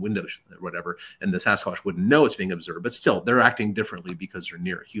the window or whatever, and the Sasquatch wouldn't know it's being observed. But still, they're acting differently because they're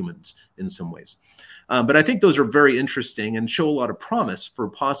near humans in some ways. But I think those are very interesting and show a lot of promise for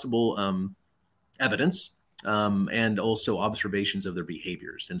possible evidence and also observations of their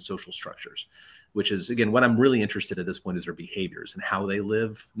behaviors and social structures, which is, again, what I'm really interested at this point is their behaviors and how they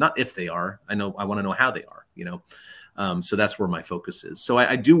live, not if they are. I want to know how they are, so that's where my focus is. So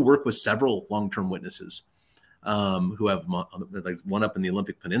I do work with several long-term witnesses who have like one up in the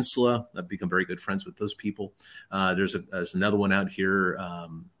Olympic Peninsula. I've become very good friends with those people. There's another one out here,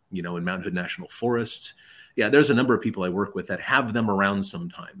 in Mount Hood National Forest. Yeah, there's a number of people I work with that have them around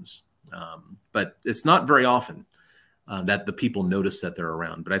sometimes, but it's not very often that the people notice that they're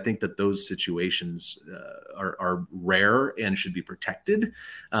around. But I think that those situations are rare and should be protected.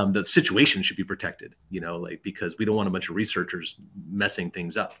 The situation should be protected, because we don't want a bunch of researchers messing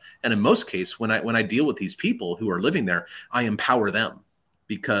things up. And in most cases, when I deal with these people who are living there, I empower them.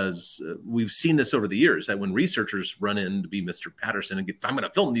 Because we've seen this over the years that when researchers run in to be Mr. Patterson and I'm going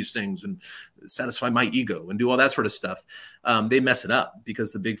to film these things and satisfy my ego and do all that sort of stuff, they mess it up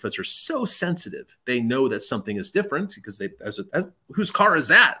because the Bigfoots are so sensitive. They know that something is different because whose car is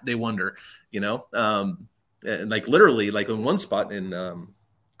that? They wonder, and like literally, like in one spot in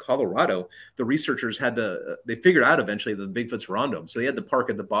Colorado, the researchers they figured out eventually that the Bigfoots were onto them. So they had to park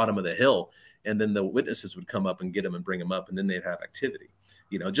at the bottom of the hill, and then the witnesses would come up and get them and bring them up, and then they'd have activity.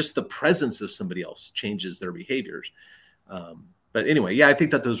 Just the presence of somebody else changes their behaviors. But anyway, yeah, I think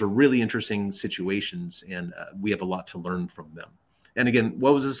that those are really interesting situations, and we have a lot to learn from them. And again,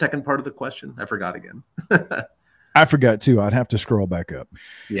 what was the second part of the question? I forgot again. I forgot too. I'd have to scroll back up.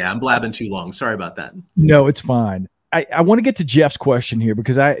 Yeah, I'm blabbing too long. Sorry about that. No, it's fine. I want to get to Jeff's question here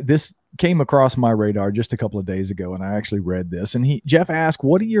because this came across my radar just a couple of days ago, and I actually read this. And Jeff asked,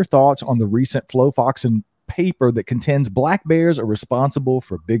 "What are your thoughts on the recent Flofoxen paper that contends black bears are responsible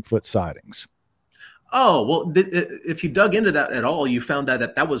for Bigfoot sightings?" Oh, well, if you dug into that at all, you found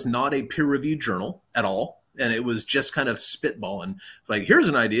that was not a peer-reviewed journal at all. And it was just kind of spitballing, like, here's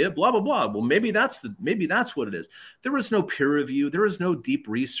an idea, blah, blah, blah. Well, maybe that's what it is. There was no peer review. There was no deep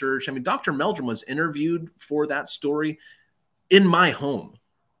research. I mean, Dr. Meldrum was interviewed for that story in my home.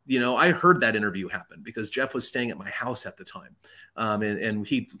 You know, I heard that interview happen because Jeff was staying at my house at the time. And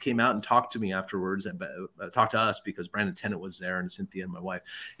he came out and talked to me afterwards, and talked to us because Brandon Tennant was there and Cynthia and my wife.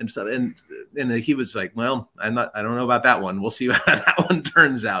 And so, and he was like, well, I don't know about that one. We'll see how that one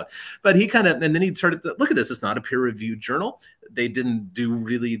turns out. But he kind of, and then he started to look at this. It's not a peer reviewed journal. They didn't do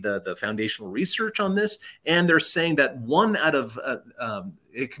really the foundational research on this. And they're saying that one out of,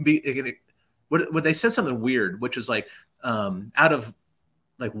 what they said something weird, which is like, out of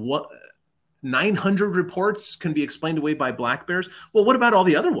like what 900 reports can be explained away by black bears. Well, what about all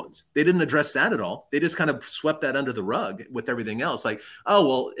the other ones? They didn't address that at all. They just kind of swept that under the rug with everything else. Like, oh,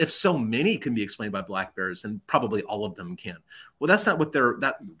 well, if so many can be explained by black bears, then probably all of them can. Well, that's not what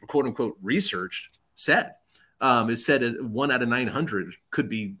that quote unquote research said. It said 1 out of 900 could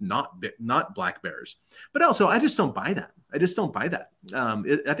be not black bears. But also, I just don't buy that. I just don't buy that. I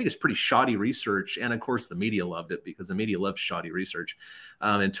think it's pretty shoddy research. And of course, the media loved it because the media loves shoddy research,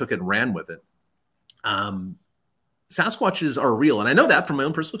 and took it and ran with it. Sasquatches are real. And I know that from my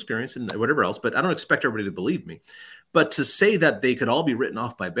own personal experience and whatever else, but I don't expect everybody to believe me. But to say that they could all be written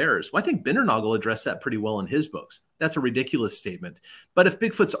off by bears, well, I think Bindernagel addressed that pretty well in his books. That's a ridiculous statement. But if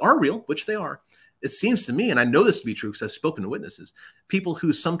Bigfoots are real, which they are, it seems to me, and I know this to be true because I've spoken to witnesses, people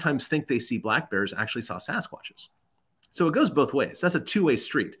who sometimes think they see black bears actually saw Sasquatches. So it goes both ways. That's a two-way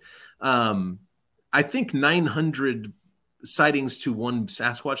street. I think 900 sightings to one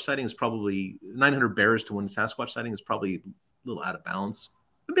Sasquatch sighting is probably 900 bears to one Sasquatch sighting is probably a little out of balance.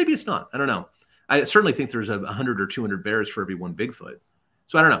 But maybe it's not. I don't know. I certainly think there's 100 or 200 bears for every one Bigfoot.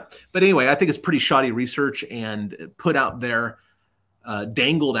 So I don't know. But anyway, I think it's pretty shoddy research and put out there,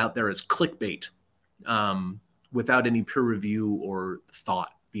 dangled out there as clickbait, without any peer review or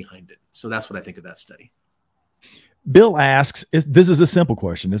thought behind it. So that's what I think of that study. Bill asks, this is a simple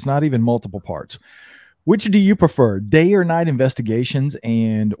question. It's not even multiple parts. Which do you prefer, day or night investigations,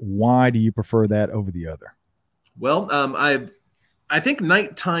 and why do you prefer that over the other? Well, I think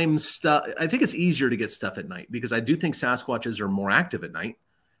nighttime stuff, I think it's easier to get stuff at night because I do think Sasquatches are more active at night.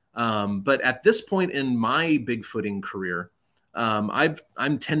 But at this point in my Bigfooting career,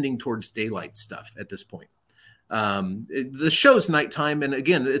 I'm tending towards daylight stuff at this point. The show's nighttime, and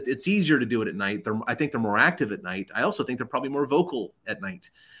again, it's easier to do it at night. I think they're more active at night. I also think they're probably more vocal at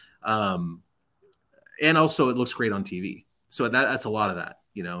night. And also it looks great on TV. So that's a lot of that,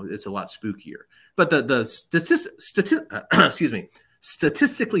 you know, it's a lot spookier. But excuse me,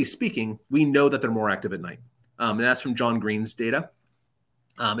 statistically speaking, we know that they're more active at night. And that's from John Green's data.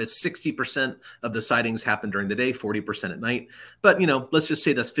 It's 60% of the sightings happen during the day, 40% at night. But, you know, let's just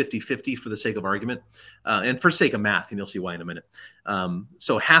say that's 50-50 for the sake of argument, and for sake of math, and you'll see why in a minute.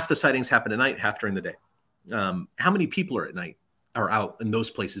 So half the sightings happen at night, half during the day. How many people are out in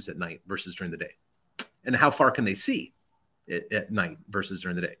those places at night versus during the day? And how far can they see at night versus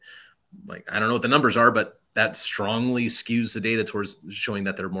during the day? Like, I don't know what the numbers are, but that strongly skews the data towards showing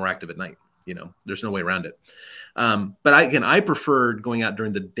that they're more active at night. You know, there's no way around it. But I prefer going out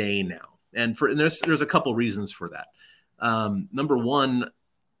during the day now. And there's a couple reasons for that. Number one,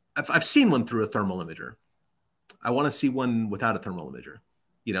 I've seen one through a thermal imager. I want to see one without a thermal imager.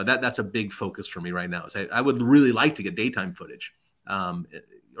 You know, that's a big focus for me right now. So I would really like to get daytime footage,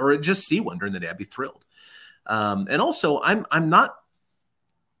 or just see one during the day. I'd be thrilled. And also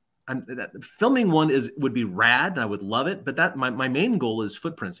filming one would be rad, and I would love it. But my main goal is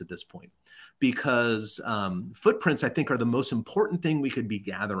footprints at this point, because footprints, I think, are the most important thing we could be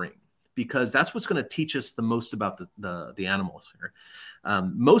gathering, because that's what's going to teach us the most about the animals here.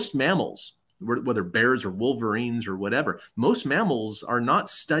 Most mammals, whether bears or wolverines or whatever, most mammals are not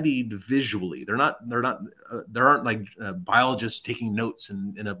studied visually. There aren't like biologists taking notes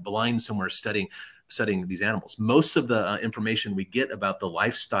in a blind somewhere studying these animals. Most of the information we get about the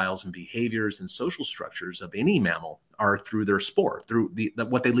lifestyles and behaviors and social structures of any mammal are through their spoor, through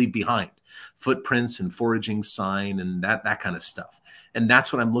what they leave behind, footprints and foraging sign and that kind of stuff. And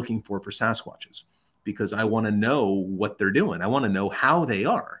that's what I'm looking for Sasquatches, because I want to know what they're doing. I want to know how they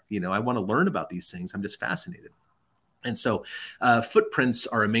are. You know, I want to learn about these things. I'm just fascinated. And so footprints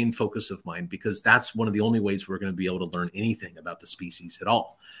are a main focus of mine, because that's one of the only ways we're going to be able to learn anything about the species at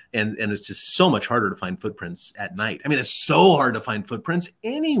all. And it's just so much harder to find footprints at night. I mean, it's so hard to find footprints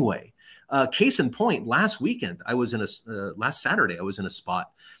anyway. Case in point, last weekend, last Saturday, I was in a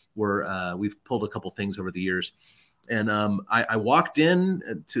spot where we've pulled a couple things over the years. And I walked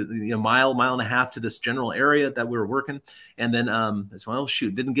in to a mile and a half to this general area that we were working. And then I said, well,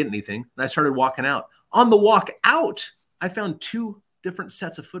 shoot, didn't get anything. And I started walking out. On the walk out, I found 2 different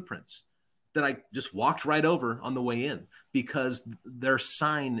sets of footprints that I just walked right over on the way in, because their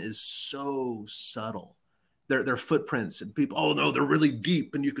sign is so subtle. their footprints, and people, oh no, they're really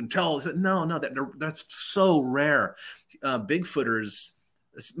deep and you can tell. I said, no, that's so rare. Bigfooters,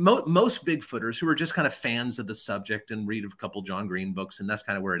 most Bigfooters who are just kind of fans of the subject and read a couple John Green books, and that's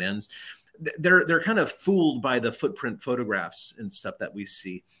kind of where it ends. They're kind of fooled by the footprint photographs and stuff that we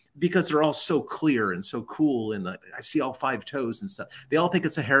see, because they're all so clear and so cool. And I see all 5 toes and stuff. They all think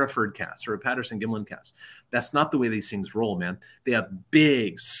it's a Hereford cast or a Patterson-Gimlin cast. That's not the way these things roll, man. They have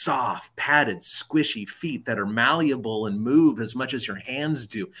big, soft, padded, squishy feet that are malleable and move as much as your hands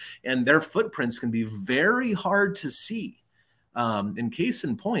do. And their footprints can be very hard to see. In case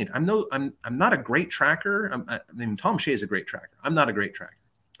in point, I'm not a great tracker. I mean, Tom Shea is a great tracker. I'm not a great tracker.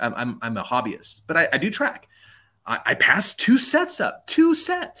 I'm a hobbyist, but I do track. I passed 2 sets up, 2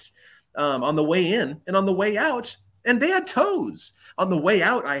 sets on the way in and on the way out, and they had toes. On the way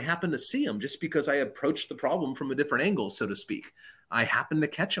out, I happened to see them just because I approached the problem from a different angle, so to speak. I happened to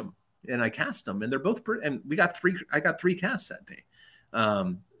catch them, and I cast them, and they're both pretty. And we got 3. I got 3 casts that day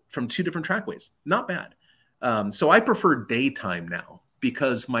from 2 different trackways. Not bad. So I prefer daytime now,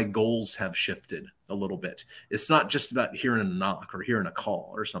 because my goals have shifted a little bit. It's not just about hearing a knock or hearing a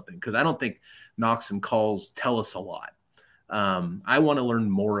call or something, because I don't think knocks and calls tell us a lot. I want to learn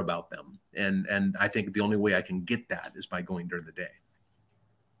more about them. And I think the only way I can get that is by going during the day.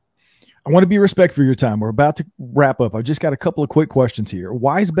 I want to be respectful of your time. We're about to wrap up. I've just got a couple of quick questions here.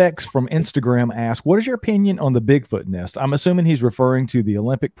 Wisebex from Instagram asks, what is your opinion on the Bigfoot nest? I'm assuming he's referring to the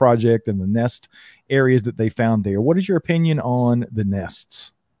Olympic project and the nest areas that they found there. What is your opinion on the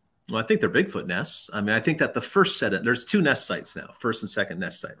nests? Well, I think they're Bigfoot nests. I mean, I think that the first set, there's 2 nest sites now, first and second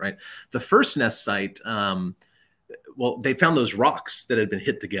nest site, right? The first nest site, well, they found those rocks that had been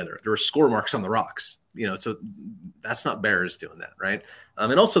hit together. There were score marks on the rocks, you know, so that's not bears doing that, right?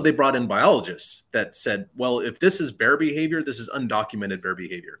 And also they brought in biologists that said, well, if this is bear behavior, this is undocumented bear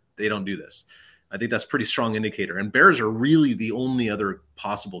behavior. They don't do this. I think that's a pretty strong indicator. And bears are really the only other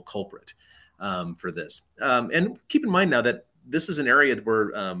possible culprit for this. And keep in mind now that this is an area where,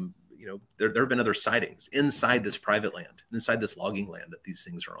 you know, there have been other sightings inside this private land, inside this logging land that these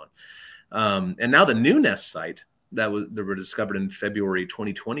things are on. And now the new nest site that were discovered in February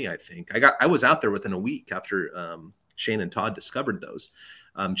 2020, I think. I was out there within a week after Shane and Todd discovered those,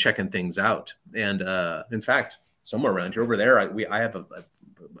 checking things out. And in fact, somewhere around here, over there, I have a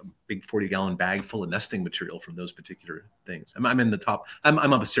big 40-gallon bag full of nesting material from those particular things. I'm in the top.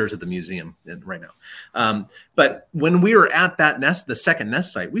 I'm upstairs at the museum right now. But when we were at that nest, the second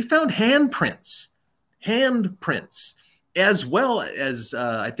nest site, we found handprints, as well as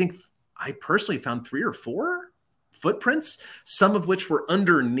I think I personally found 3 or 4 footprints, some of which were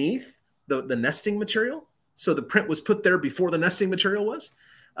underneath the nesting material. So the print was put there before the nesting material was.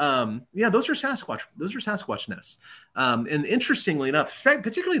 Yeah, those are Sasquatch. Those are Sasquatch nests. And interestingly enough,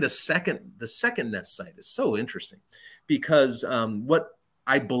 particularly the second nest site is so interesting, because what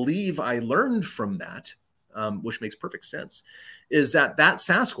I believe I learned from that, which makes perfect sense, is that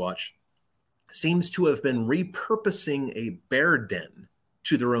Sasquatch seems to have been repurposing a bear den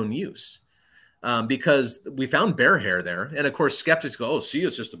to their own use. Because we found bear hair there. And of course, skeptics go, oh, see,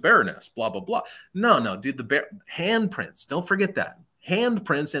 it's just a bear nest, blah, blah, blah. No, dude, the bear handprints, don't forget that.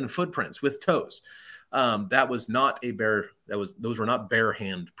 Handprints and footprints with toes. That was not a bear. Those were not bear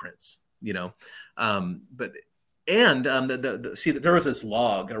handprints, you know. See, there was this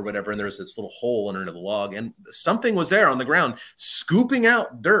log or whatever, and there was this little hole under the log, and something was there on the ground scooping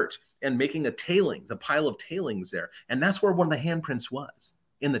out dirt and making a pile of tailings there. And that's where one of the handprints was,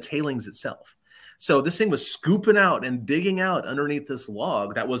 in the tailings itself. So this thing was scooping out and digging out underneath this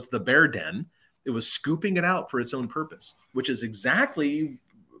log. That was the bear den. It was scooping it out for its own purpose, which is exactly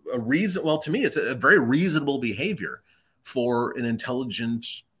a reason. Well, to me, it's a very reasonable behavior for an intelligent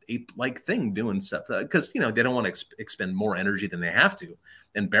ape-like thing doing stuff, because, you know, they don't want to expend more energy than they have to.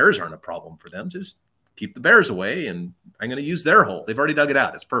 And bears aren't a problem for them. Just keep the bears away, and I'm going to use their hole. They've already dug it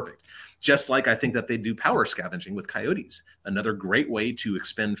out. It's perfect. Just like I think that they do power scavenging with coyotes, another great way to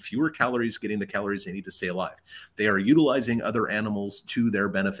expend fewer calories, getting the calories they need to stay alive. They are utilizing other animals to their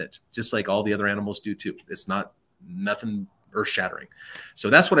benefit, just like all the other animals do too. It's nothing earth-shattering. So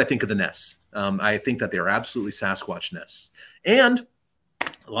that's what I think of the nests. I think that they are absolutely Sasquatch nests. And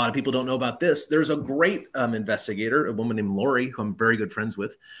a lot of people don't know about this. There's a great investigator, a woman named Lori, who I'm very good friends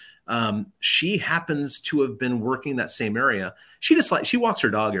with. She happens to have been working that same area. She walks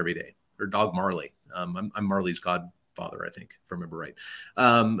her dog every day, her dog Marley. I'm Marley's godfather, I think, if I remember right.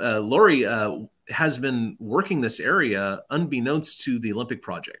 Lori has been working this area unbeknownst to the Olympic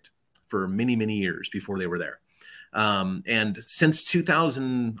project for many, many years before they were there. And since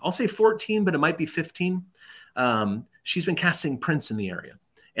 2000, I'll say 14, but it might be 15, she's been casting prints in the area.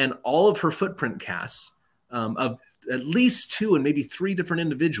 And all of her footprint casts of at least 2 and maybe 3 different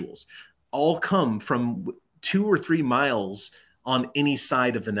individuals, all come from 2 or 3 miles on any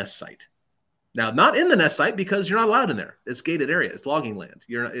side of the nest site. Now, not in the nest site because you're not allowed in there. It's gated area. It's logging land.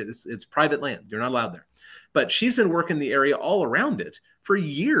 It's private land. You're not allowed there. But she's been working the area all around it for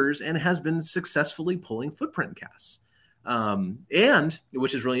years and has been successfully pulling footprint casts. And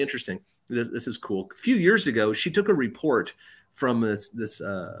which is really interesting. This is cool. A few years ago, she took a report from this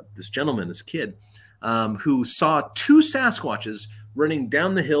gentleman, this kid, who saw 2 Sasquatches running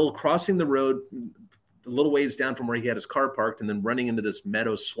down the hill, crossing the road a little ways down from where he had his car parked, and then running into this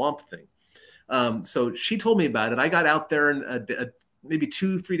meadow swamp thing. So she told me about it. I got out there and maybe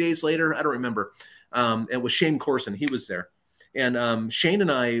 2-3 days later, I don't remember. And with Shane Corson, he was there. And Shane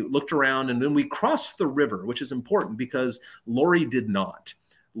and I looked around, and then we crossed the river, which is important because Lori did not.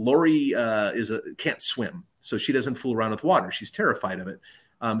 Lori can't swim, so she doesn't fool around with water. She's terrified of it.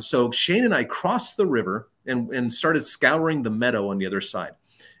 So Shane and I crossed the river and started scouring the meadow on the other side.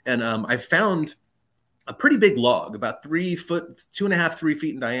 And I found a pretty big log, about 3 foot, 2.5, 3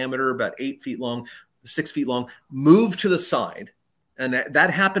 feet in diameter, about 8 feet long, 6 feet long, moved to the side. And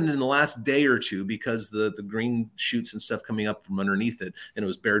that happened in the last day or two because the green shoots and stuff coming up from underneath it, and it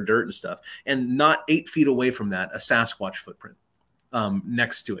was bare dirt and stuff. And not 8 feet away from that, a Sasquatch footprint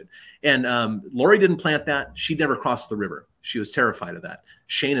next to it. And Lori didn't plant that. She never crossed the river. She was terrified of that.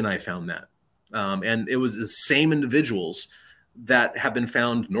 Shane and I found that. And it was the same individuals that have been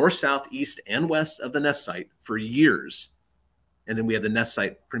found north, south, east, and west of the nest site for years. And then we have the nest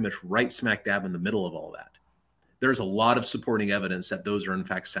site pretty much right smack dab in the middle of all that. There's a lot of supporting evidence that those are in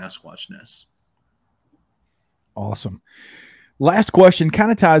fact Sasquatch nests. Awesome. Last question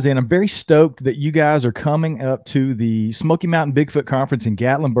kind of ties in. I'm very stoked that you guys are coming up to the Smoky Mountain Bigfoot Conference in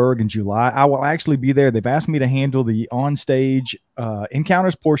Gatlinburg in July. I will actually be there. They've asked me to handle the on-stage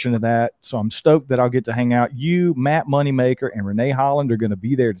encounters portion of that, so I'm stoked that I'll get to hang out. You, Matt Moneymaker, and Renee Holland are going to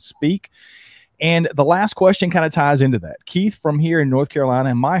be there to speak. And the last question kind of ties into that. Keith from here in North Carolina,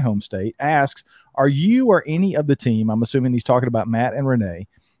 in my home state, asks, are you or any of the team, I'm assuming he's talking about Matt and Renee,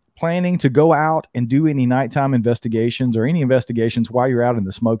 planning to go out and do any nighttime investigations or any investigations while you're out in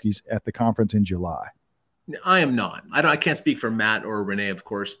the Smokies at the conference in July? I am not. I can't speak for Matt or Renee, of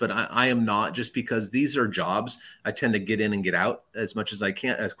course, but I am not, just because these are jobs. I tend to get in and get out as much as I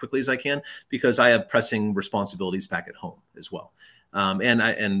can, as quickly as I can, because I have pressing responsibilities back at home as well.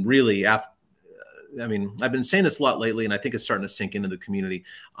 And really, after, I mean, I've been saying this a lot lately, and I think it's starting to sink into the community.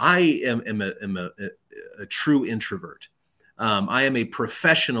 I am a true introvert. I am a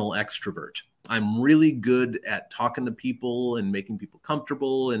professional extrovert. I'm really good at talking to people and making people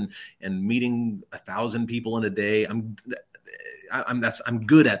comfortable and meeting 1,000 people in a day. I'm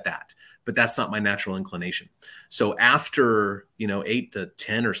good at that, but that's not my natural inclination. So after, 8 to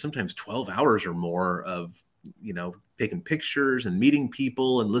 10 or sometimes 12 hours or more of, taking pictures and meeting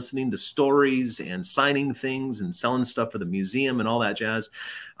people and listening to stories and signing things and selling stuff for the museum and all that jazz,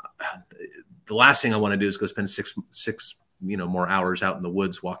 the last thing I want to do is go spend six more hours out in the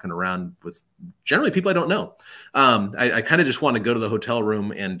woods walking around with generally people I don't know. I kind of just want to go to the hotel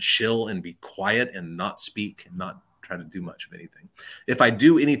room and chill and be quiet and not speak and not try to do much of anything. If I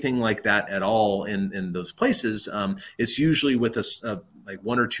do anything like that at all in those places, it's usually with like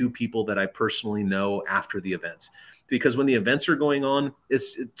 1 or 2 people that I personally know after the event. Because when the events are going on,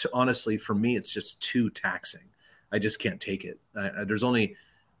 honestly, for me, it's just too taxing. I just can't take it. There's only...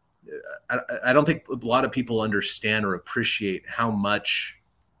 I don't think a lot of people understand or appreciate how much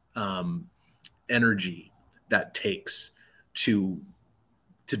energy that takes to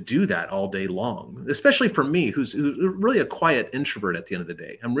do that all day long, especially for me, who's really a quiet introvert at the end of the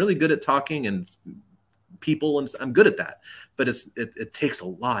day. I'm really good at talking and people, and I'm good at that, but it takes a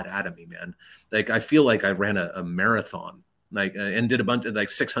lot out of me, man. Like, I feel like I ran a marathon, like, and did a bunch of like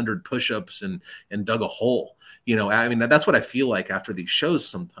 600 push-ups and dug a hole. I mean, that's what I feel like after these shows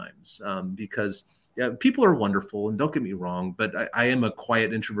sometimes, because people are wonderful, and don't get me wrong, but I am a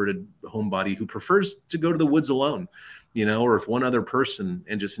quiet, introverted homebody who prefers to go to the woods alone, or with one other person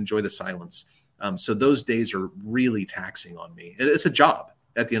and just enjoy the silence. So those days are really taxing on me. It's a job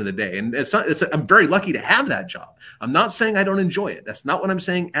at the end of the day, and I'm very lucky to have that job. I'm not saying I don't enjoy it. That's not what I'm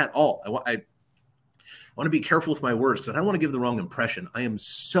saying at all. I want to be careful with my words because I don't want to give the wrong impression. I am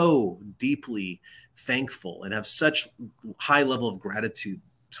so deeply thankful and have such high level of gratitude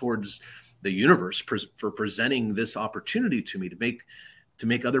towards the universe for presenting this opportunity to me to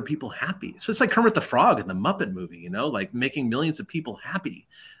make other people happy. So it's like Kermit the Frog in the Muppet movie, like making millions of people happy.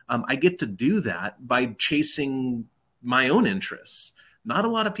 I get to do that by chasing my own interests. Not a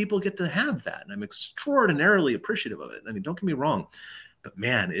lot of people get to have that, and I'm extraordinarily appreciative of it. I mean, don't get me wrong. but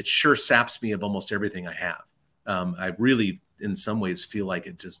man, it sure saps me of almost everything I have. I really, in some ways, feel like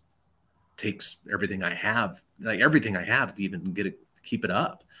it just takes everything I have, like everything I have, to even get it, keep it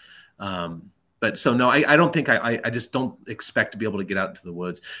up. But so no, I don't think I just don't expect to be able to get out into the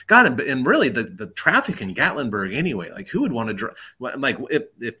woods. God, and really the traffic in Gatlinburg anyway. Like, who would want to drive? Like,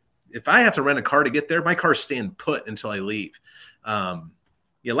 if I have to rent a car to get there, my car's staying put until I leave.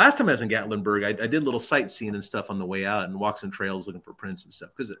 Yeah, last time I was in Gatlinburg, I did a little sightseeing and stuff on the way out and walked some trails looking for prints and stuff,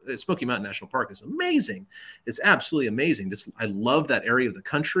 because Smoky Mountain National Park is amazing. It's absolutely amazing. I love that area of the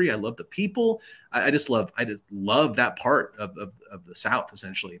country. I love the people. I just love that part of the South,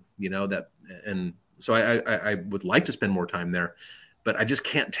 essentially, you know, that. And so I would like to spend more time there, but I just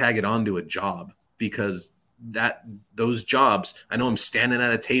can't tag it onto a job, because those jobs, I know I'm standing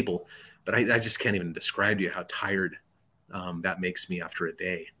at a table, but I just can't even describe to you how tired that makes me after a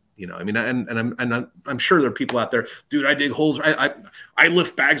day. You know, I mean, and I'm sure there are people out there, dude, I dig holes. I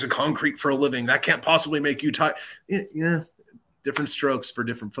lift bags of concrete for a living. That can't possibly make you tired. Yeah, different strokes for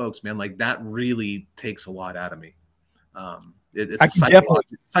different folks, man. Like, that really takes a lot out of me. It's a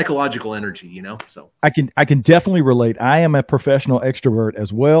psychological energy, you know. So I can definitely relate. I am a professional extrovert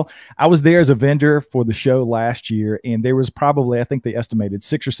as well. I was there as a vendor for the show last year, and there was probably, I think they estimated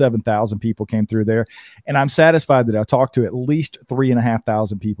 6,000 or 7,000 people came through there. And I'm satisfied that I talked to at least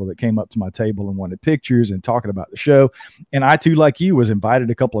 3,500 people that came up to my table and wanted pictures and talking about the show. And I too, like you, was invited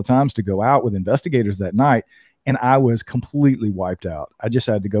a couple of times to go out with investigators that night. And I was completely wiped out. I just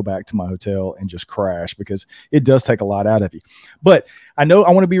had to go back to my hotel and just crash, because it does take a lot out of you. But I know I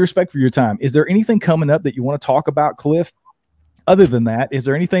want to be respectful of your time. Is there anything coming up that you want to talk about, Cliff? Other than that, is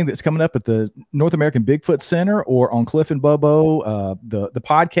there anything that's coming up at the North American Bigfoot Center or on Cliff and Bobo, the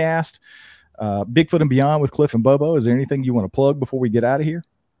podcast, Bigfoot and Beyond with Cliff and Bobo? Is there anything you want to plug before we get out of here?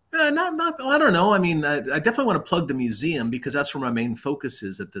 I don't know. I mean, I definitely want to plug the museum, because that's where my main focus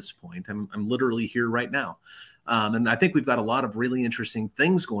is at this point. I'm literally here right now. And I think we've got a lot of really interesting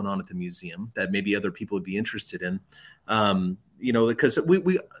things going on at the museum that maybe other people would be interested in. You know, because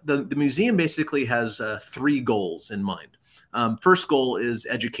the museum basically has 3 goals in mind. First goal is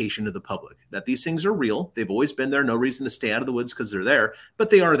education to the public, that these things are real. They've always been there. No reason to stay out of the woods because they're there, but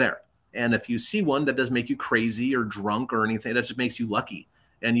they are there. And if you see one, that doesn't make you crazy or drunk or anything. That just makes you lucky.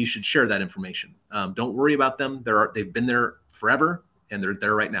 And you should share that information. Don't worry about them. They've been there forever, and they're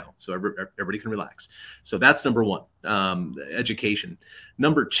there right now. So everybody can relax. So that's number 1, education.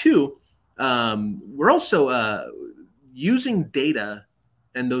 Number 2, we're also using data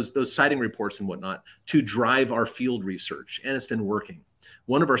and those sighting reports and whatnot to drive our field research, and it's been working.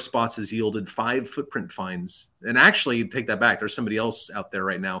 One of our spots has yielded 5 footprint finds. And actually, take that back. There's somebody else out there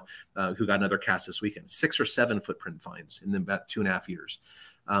right now who got another cast this weekend. 6 or 7 footprint finds in about 2.5 years,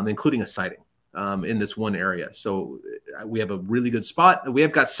 including a sighting in this one area. So we have a really good spot. We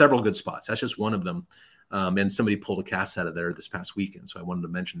have got several good spots. That's just one of them. And somebody pulled a cast out of there this past weekend, so I wanted to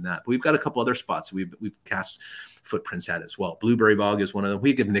mention that. But we've got a couple other spots we've cast footprints at as well. Blueberry Bog is one of them.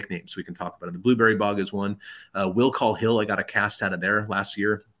 We give nicknames so we can talk about it. The Blueberry Bog is one. Will Call Hill, I got a cast out of there last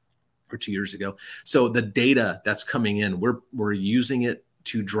year or 2 years ago. So the data that's coming in, we're using it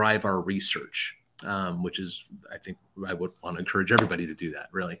to drive our research. Which is, I think I would want to encourage everybody to do that.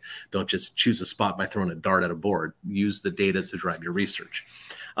 Really, don't just choose a spot by throwing a dart at a board. Use the data to drive your research.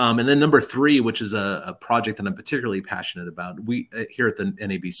 And then number 3, which is a project that I'm particularly passionate about. We here at the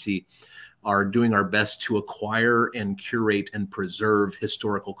NABC are doing our best to acquire and curate and preserve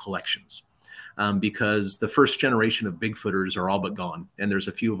historical collections. Because the first generation of Bigfooters are all but gone, and there's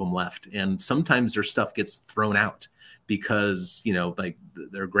a few of them left. And sometimes their stuff gets thrown out because, you know, like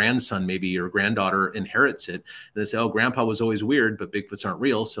their grandson maybe or granddaughter inherits it, and they say, oh, grandpa was always weird, but Bigfoots aren't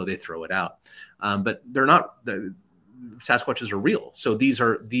real, so they throw it out. But they're not. The Sasquatches are real. So these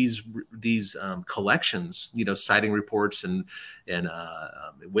collections, you know, sighting reports and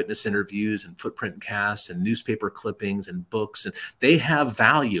witness interviews and footprint casts and newspaper clippings and books, and they have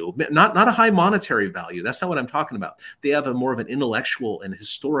value. Not a high monetary value. That's not what I'm talking about. They have more of an intellectual and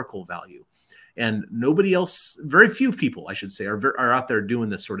historical value. And nobody else, very few people, I should say, are out there doing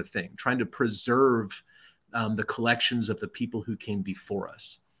this sort of thing, trying to preserve the collections of the people who came before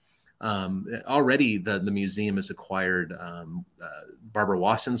us. Already the museum has acquired Barbara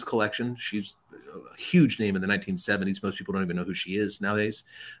Wasson's collection. She's a huge name in the 1970s. Most people don't even know who she is nowadays.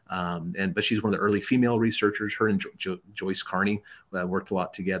 But she's one of the early female researchers. Her and Joyce Carney worked a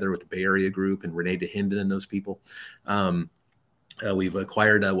lot together with the Bay Area group and Renee DeHinden and those people. We've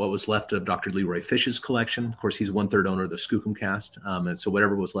acquired what was left of Dr. Leroy Fish's collection. Of course, he's 1/3 owner of the Skookum cast. And so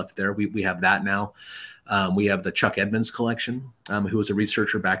whatever was left there, we have that now. We have the Chuck Edmonds collection, who was a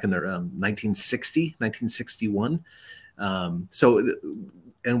researcher back in the 1961.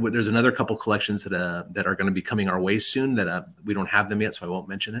 And there's another couple collections that are going to be coming our way soon that we don't have them yet, so I won't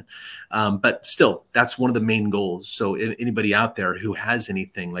mention it. But still, that's one of the main goals. So anybody out there who has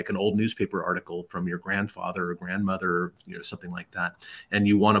anything like an old newspaper article from your grandfather or grandmother, or, you know, something like that, and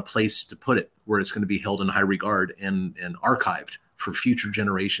you want a place to put it where it's going to be held in high regard and archived for future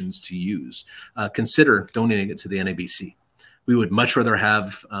generations to use, consider donating it to the NABC. We would much rather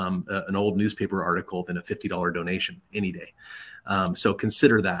have an old newspaper article than a $50 donation any day. So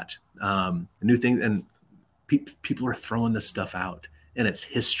consider that. A new thing, and people are throwing this stuff out, and it's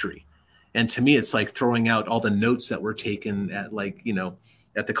history. And to me, it's like throwing out all the notes that were taken at, like, you know,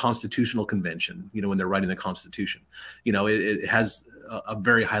 at the Constitutional Convention, you know, when they're writing the Constitution. You know, it has a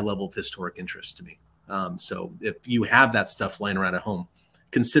very high level of historic interest to me. So if you have that stuff lying around at home,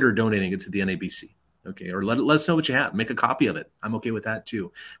 consider donating it to the NABC. Okay, or let us know what you have. Make a copy of it. I'm okay with that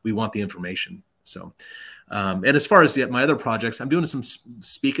too. We want the information. So, and as far as my other projects, I'm doing some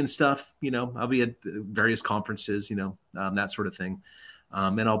speaking stuff. You know, I'll be at various conferences, you know, that sort of thing.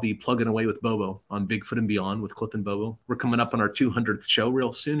 And I'll be plugging away with Bobo on Bigfoot and Beyond with Cliff and Bobo. We're coming up on our 200th show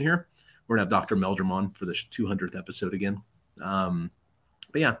real soon here. We're gonna have Dr. Meldrum on for the 200th episode again. But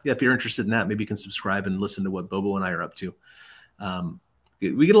yeah, if you're interested in that, maybe you can subscribe and listen to what Bobo and I are up to.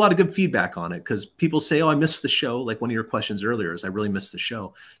 We get a lot of good feedback on it because people say, oh, I missed the show. Like one of your questions earlier is, I really missed the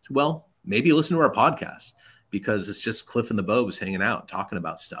show. So, well, maybe listen to our podcast, because it's just Cliff and the Bobos hanging out, talking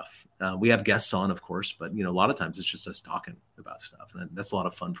about stuff. We have guests on, of course, but, you know, a lot of times it's just us talking about stuff. And that's a lot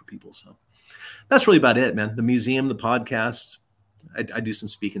of fun for people. So that's really about it, man. The museum, the podcast, I do some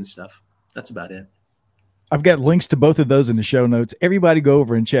speaking stuff. That's about it. I've got links to both of those in the show notes. Everybody go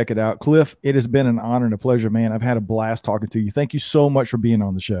over and check it out. Cliff, it has been an honor and a pleasure, man. I've had a blast talking to you. Thank you so much for being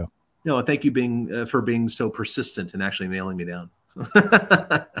on the show. No, thank you for being so persistent and actually nailing me down.